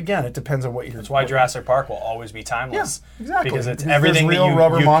around. So again, it depends on what you're... That's why Jurassic Park will always be timeless. Yeah, exactly. Because it's Because everything there's that real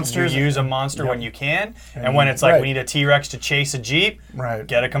rubber monsters. you use a monster when you can, and when it's like we need a T-Rex to chase a Jeep,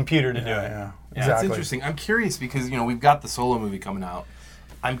 get a computer to do it. Yeah, That's exactly. interesting. I'm curious because we've got the Solo movie coming out.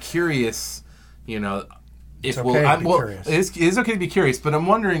 I'm curious, if It's we'll, okay to I'm, be well, curious. it is okay to be curious, but I'm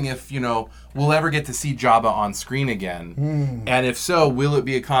wondering if we'll ever get to see Jabba on screen again, and if so, will it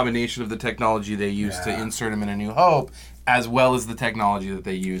be a combination of the technology they used to insert him in A New Hope, as well as the technology that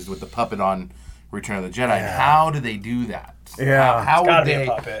they used with the puppet on Return of the Jedi? Yeah. How do they do that? Yeah. how It's gotta would be a they?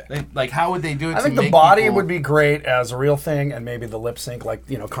 puppet. Like, how would they do it? I to think the make body people- would be great as a real thing, and maybe the lip sync, like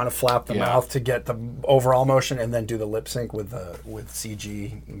kind of flap the Yeah. mouth to get the overall motion, and then do the lip sync with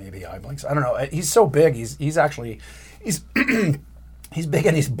CG, maybe eye blinks. I don't know. He's so big. He's actually he's big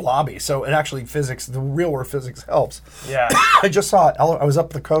and he's blobby. So it actually the real world physics helps. Yeah. I just saw. I was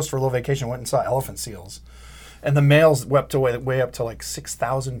up the coast for a little vacation. Went and saw elephant seals. And the males wept way up to like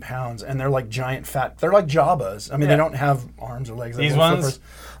 6,000 pounds, and they're like giant fat. They're like Jabbas. I mean, Yeah. they don't have arms or legs. They These have ones?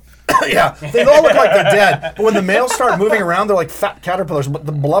 flippers. Yeah, they all look like they're dead. But when the males start moving around, they're like fat caterpillars. But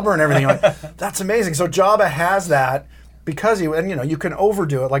the blubber and everything, you're like, that's amazing. So Jabba has that because you can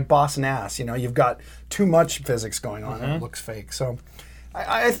overdo it like Boss Nass. You've got too much physics going on, and it looks fake. So,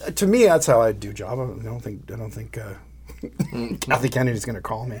 to me, that's how I do Jabba. I don't think. Kathy Kennedy's going to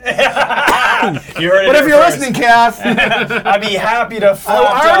call me. You heard it But here if you're first. listening, Kath, I'd be happy to.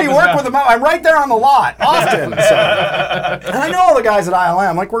 I already work with them. I'm right there on the lot often. So. And I know all the guys at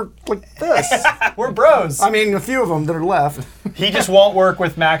ILM. Like, we're like this. We're bros. I mean, a few of them that are left. He just won't work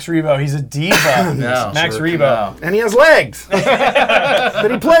with Max Rebo. He's a diva. No, Max sure, Rebo. no. And he has legs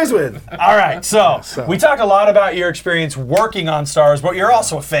that he plays with. All right, so we talked a lot about your experience working on Star Wars, but you're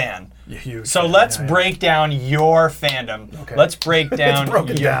also a fan. Huge. So let's break down your fandom. Okay. Let's break down. It's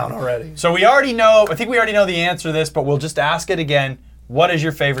broken your- down already. So we already know. I think we already know the answer to this, but we'll just ask it again. What is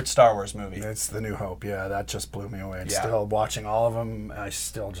your favorite Star Wars movie? It's The New Hope. Yeah, that just blew me away. Yeah. Still watching all of them. I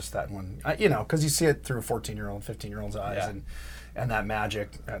still just that one. Because you see it through 14-year-old, 15-year-old's eyes, Yeah. and that magic.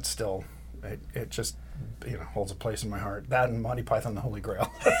 That's still. It just holds a place in my heart. That and Monty Python and the Holy Grail.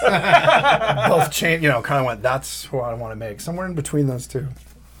 Both kind of went. That's who I want to make. Somewhere in between those two.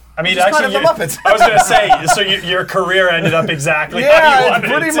 I mean, Just actually, kind of the Muppets. I was going to say, so your career ended up exactly how you Yeah, wanted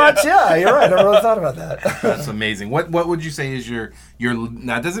it's pretty it to. much. Yeah, you're right. I never really thought about that. That's amazing. What would you say is your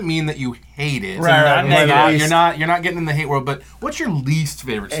now? It doesn't mean that you hate it. Right, right, You're not, least- you're not getting in the hate world. But what's your least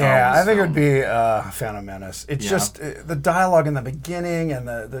favorite Star Yeah, Wars I think it film? would be Phantom Menace. It's Yeah. just the dialogue in the beginning and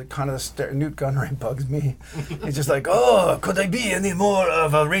the kind of Newt Gunray bugs me. He's just like, oh, could I be any more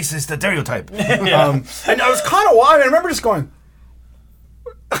of a racist stereotype? And I was kind of wild. I remember just going,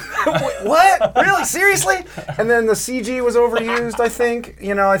 Wait, what? Really? Seriously? And then the CG was overused, I think.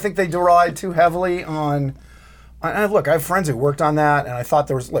 I think they relied too heavily on... Look, I have friends who worked on that, and I thought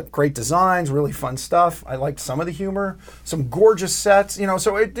there was great designs, really fun stuff. I liked some of the humor, some gorgeous sets,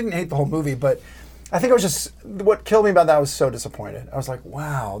 so it didn't hate the whole movie, but I think it was just... What killed me about that, I was so disappointed. I was like,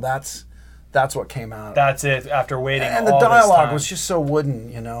 wow, that's what came out. That's it. After waiting, And the all this dialogue time. was just so wooden,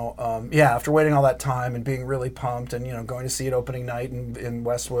 after waiting all that time and being really pumped and, going to see it opening night in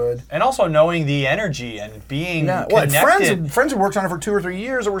Westwood. And also knowing the energy and being Yeah, well, connected. friends who worked on it for 2 or 3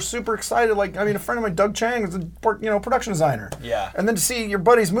 years and were super excited. A friend of mine, Doug Chang, was a production designer. Yeah. And then to see your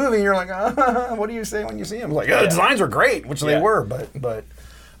buddy's movie, and you're like, what do you say when you see him? Like, the designs were great, which they Yeah. were, but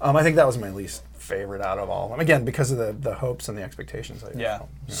I think that was my least favorite out of all of them. Again, because of the hopes and the expectations. Yeah.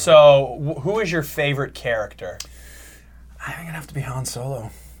 So, who is your favorite character? I think it'd have to be Han Solo.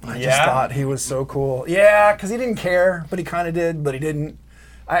 I just Yeah? thought he was so cool. Yeah, because he didn't care, but he kind of did, but he didn't.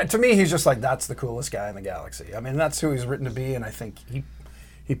 To me, he's just like, that's the coolest guy in the galaxy. I mean, that's who he's written to be, and I think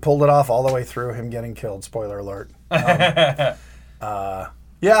he pulled it off all the way through, him getting killed. Spoiler alert.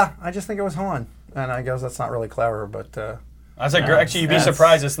 Yeah, I just think it was Han. And I guess that's not really clever, but... That's actually, you'd be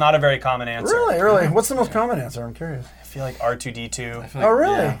surprised. It's not a very common answer. Really? What's the most common answer? I'm curious. I feel like R2D2. Oh,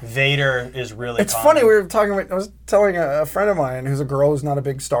 really? Yeah. Vader is really It's common. funny, we were talking about, I was telling a friend of mine who's a girl who's not a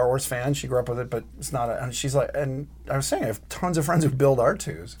big Star Wars fan. She grew up with it, but it's not, and she's like, and I was saying, I have tons of friends who build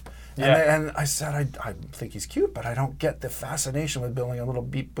R2s. Yeah. And I said, I think he's cute, but I don't get the fascination with building a little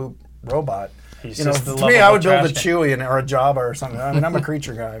beep boop robot. He's You know, just the to me, I would lovable build a trash Chewie or a Jabba or something. I mean, I'm a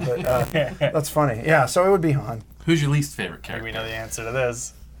creature guy, but that's funny. Yeah, so it would be Han. Who's your least favorite I think we character? know the answer to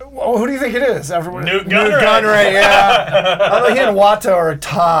this. Well, who do you think it is? Everyone, Newt Gunray. Gunray, yeah. I thought he and Watto are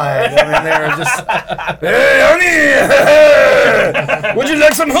tied. I mean, they were just, hey, honey, would you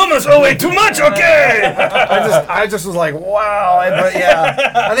like some hummus? Oh, wait, too much? Okay. I just was like, wow. But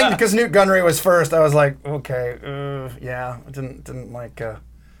yeah, I think because Newt Gunray was first, I was like, okay, yeah. I didn't like, I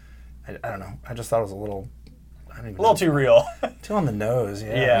don't know. I just thought it was a little, I don't even A little know, too real. too on the nose.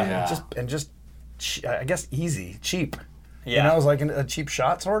 Yeah. Yeah. I guess easy, cheap. You Yeah. know, it was like a cheap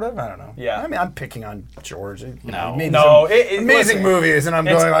shot, sort of. I don't know. Yeah. I mean, I'm picking on George. You know, No. he made No, some amazing listen, movies, and I'm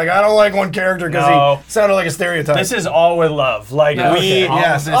it's- going like, I don't like one character because No. he sounded like a stereotype. This is all with love. Like No, we, okay. All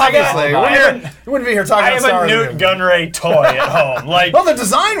yes, of this obviously. is We all about- wouldn't be here talking I about have Star a Wars Newt movies. Gunray toy at home. Like, Well, the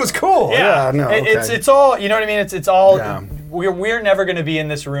design was cool. Yeah, no, okay. it's all, you know what I mean? It's all. Yeah. We're never going to be in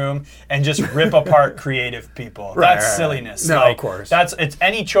this room and just rip apart creative people. Right, That's right, right. silliness. No, Like, of course. It's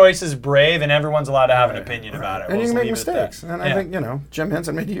any choice is brave, and everyone's allowed to have an opinion about it. And We'll you can make leave it at that. mistakes. And I Yeah. think, you know, Jim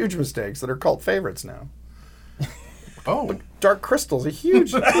Henson made huge mistakes that are cult favorites now. Oh, Dark Crystal's a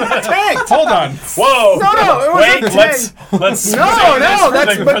huge tanked. hold on. Whoa! No, it was Wait, a tank. let's No, save this no, for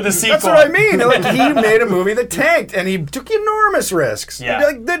that's the, but for the sequel. that's what I mean. Like he made a movie that tanked, and he took enormous risks. Yeah.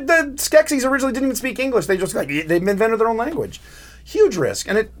 Like the Skeksis originally didn't even speak English. They just they invented their own language. Huge risk,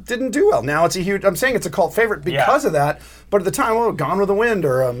 and it didn't do well. Now it's a huge. I'm saying it's a cult favorite because of that. But at the time, Gone with the Wind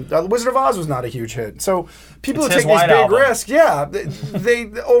or Wizard of Oz was not a huge hit. So people It's who his take these White big Album. risks,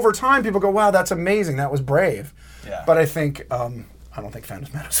 they over time people go, wow, that's amazing. That was brave. Yeah. But I think. I don't think Phantom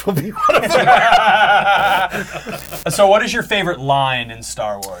Menace will be one of them. So, what is your favorite line in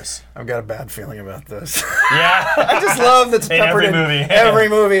Star Wars? I've got a bad feeling about this. Yeah. I just love that's In peppered every in movie. every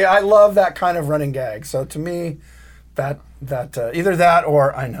movie. I love that kind of running gag. So to me, that either that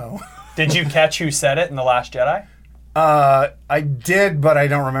or I know. Did you catch who said it in The Last Jedi? I did, but I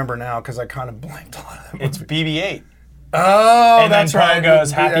don't remember now because I kind of blanked a lot of them. It's BB-8. Oh, And then that's Poe right.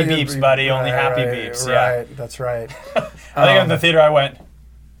 goes, "Happy beeps, buddy, only happy right, beeps." Yeah. Right, that's right. I think in the theater I went,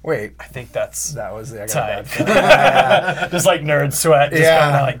 Wait, I think that's that was the I got a tight. bad feeling. Just like nerd sweat, just Yeah.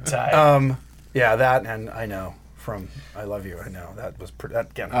 kind of like tight. Yeah, that and I know from I Love You. I know that was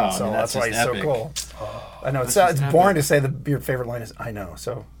that again. Oh, I mean, so that's that's why just he's epic. so cool. I know it's just boring to say your favorite line is I know.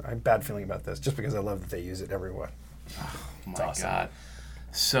 So I have a bad feeling about this just because I love that they use it everywhere. Oh my awesome. God.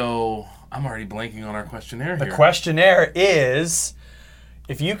 So I'm already blanking on our questionnaire The here. questionnaire is,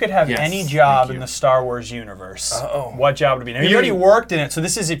 if you could have Yes, any job thank in you. the Star Wars universe, Uh-oh. what job would it be? Now, you already worked in it, so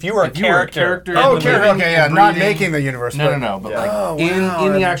this is if you were a If you were a character. character Oh, in the okay, living, okay, yeah, not breathing- making the universe. No, but like Oh, in wow,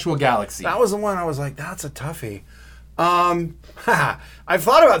 the and- actual galaxy. That was the one I was like, that's a toughie. I've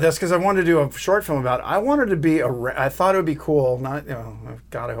thought about this because I wanted to do a short film about it. I wanted to be I thought it would be cool. Not,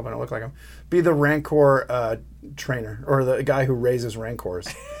 God, I hope I don't look like him. Be the Rancor trainer or the guy who raises Rancors.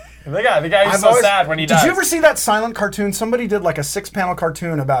 The guy who's I've so always- sad when he Did dies. you ever see that silent cartoon? Somebody did like a 6-panel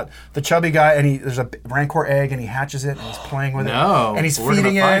cartoon about the chubby guy, and there's a Rancor egg, and he hatches it, and he's playing with No, it, and he's we're gonna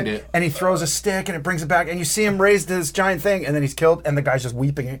feeding find it, it. and he throws a stick, and it brings it back, and you see him raise this giant thing, and then he's killed, and the guy's just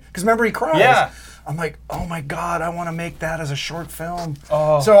weeping. Because remember, he cries. Yeah. I'm like, oh my God, I want to make that as a short film.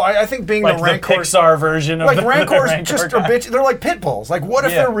 Oh. So I think being like the the Rancor. Pixar version of Like the Rancors Rancor just guy. are bitch. They're like pit bulls. Like what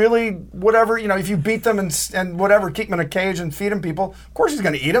if Yeah. they're really whatever? If you beat them and whatever, keep them in a cage and feed them people. Of course he's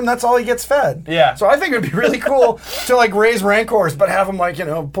going to eat them. That's all he gets fed. Yeah. So I think it'd be really cool to like raise Rancors, but have them like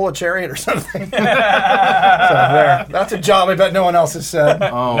pull a chariot or something. So there. That's a job I bet no one else has said.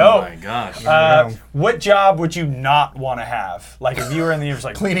 Oh No. my gosh. What job would you not want to have? Like if you were in the universe,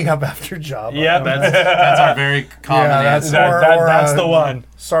 like Cleaning up after Jabba. yeah, That's our very common Yeah, that's- answer. that's the one.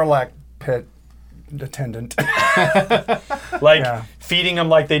 Sarlacc pit attendant. Like Yeah. feeding them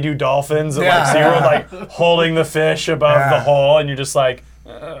like they do dolphins, and Yeah. like so you're like holding the fish above Yeah. the hole, and you're just like,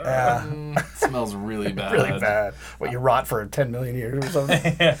 Yeah, It smells really bad. really bad. What, you rot for 10 million years or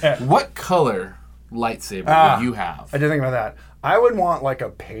something? What color lightsaber would you have? I did think about that. I would want like a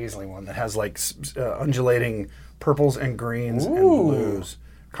paisley one that has like undulating purples and greens and blues,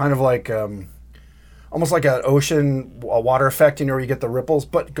 kind of like almost like an ocean water effect. Where you get the ripples,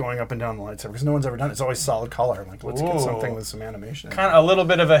 but going up and down the lightsaber because no one's ever done it. It's always solid color. I'm like, let's get something with some animation. in it. kind of a little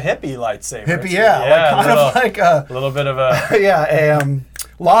bit of a hippie lightsaber. Hippie, It's- yeah, like, kind of like a a little bit of a. a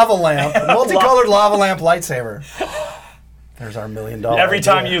lava lamp, multicolored lava lamp lightsaber. There's our $1 million. Every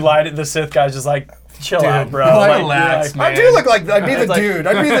time idea. you light it, the Sith guy's just like, chill out, bro. like, relax, man. I do look like I'd be the dude.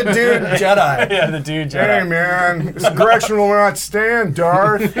 I'd be the dude Jedi. Yeah, the dude. Hey Jedi. man, this direction will not stand,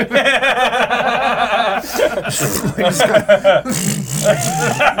 Darth.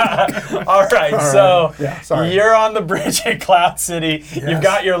 All right, so Yeah, sorry. you're on the bridge at Cloud City. You've Yes.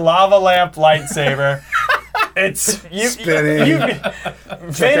 got your lava lamp lightsaber. It's you. Spinning.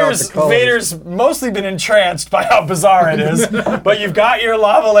 Vader's the colors. Vader's mostly been entranced by how bizarre it is, but you've got your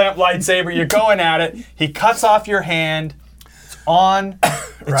lava lamp lightsaber. You're going at it. He cuts off your hand. It's on.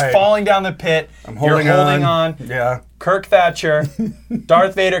 It's Right. falling down the pit. I'm holding You're holding on. Yeah. Kirk Thatcher.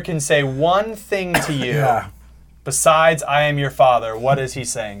 Darth Vader can say one thing to you. Yeah. Besides, I am your father. What is he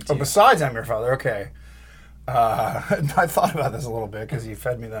saying to you? Besides, I'm your father. Okay. I thought about this a little bit because you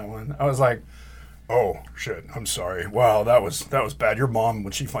fed me that one. I was like, "Oh shit, I'm sorry. Wow, that was bad. Your mom,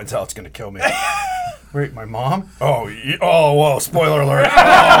 when she finds out, is gonna kill me." Wait, my mom? Oh, whoa, spoiler alert.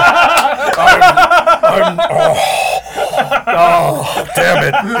 Oh, damn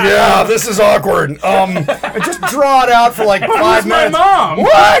it. Yeah, this is awkward. Just draw it out for like 5 minutes. My mom.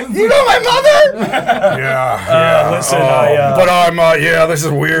 What? You know my mother? Yeah. Listen, But this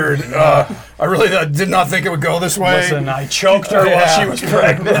is weird. I really did not think it would go this way. Listen, I choked her while she was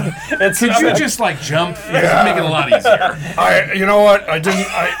pregnant. Could you just like jump? Just make it a lot easier. You know what? I didn't.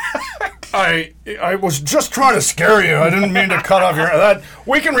 I was just trying to scare you. I didn't mean to cut off your. That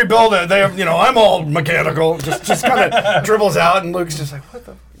we can rebuild it. They have, I'm all mechanical. Just kind of dribbles out, and Luke's just like, what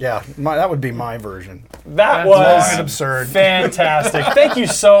the. Yeah, that would be my version. That Long was and absurd. fantastic. Thank you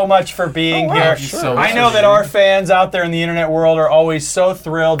so much for being here. sure. I know that our fans out there in the internet world are always so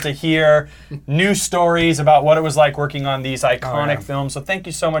thrilled to hear new stories about what it was like working on these iconic films. So thank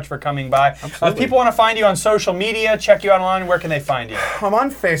you so much for coming by. If people want to find you on social media, check you out online, where can they find you? I'm on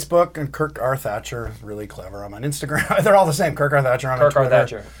Facebook, and Kirk R. Thatcher is really clever. I'm on Instagram. They're all the same. Kirk R. Thatcher. I'm on Kirk R. Twitter.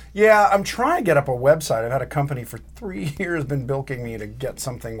 Thatcher. Yeah, I'm trying to get up a website. I've had a company for 3 years been bilking me to get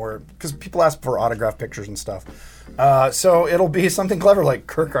something where, because people ask for autographed pictures and stuff. So it'll be something clever like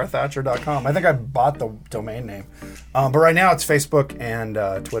KirkRThatcher.com. I think I bought the domain name. But right now it's Facebook and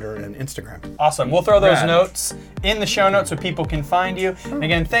Twitter and Instagram. Awesome. We'll throw those Rad. notes in the show notes so people can find you. And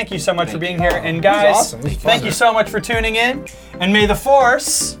again, thank you so much for being here. And guys, awesome. It was fun. thank you so much for tuning in. And may the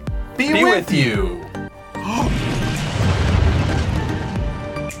Force Be with you.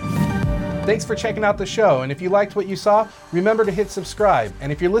 Thanks for checking out the show, and if you liked what you saw, remember to hit subscribe.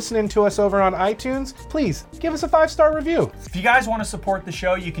 And if you're listening to us over on iTunes, please give us a 5-star review. If you guys want to support the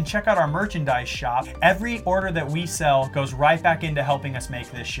show, you can check out our merchandise shop. Every order that we sell goes right back into helping us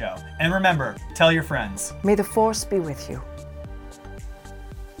make this show. And remember, tell your friends. May the Force be with you.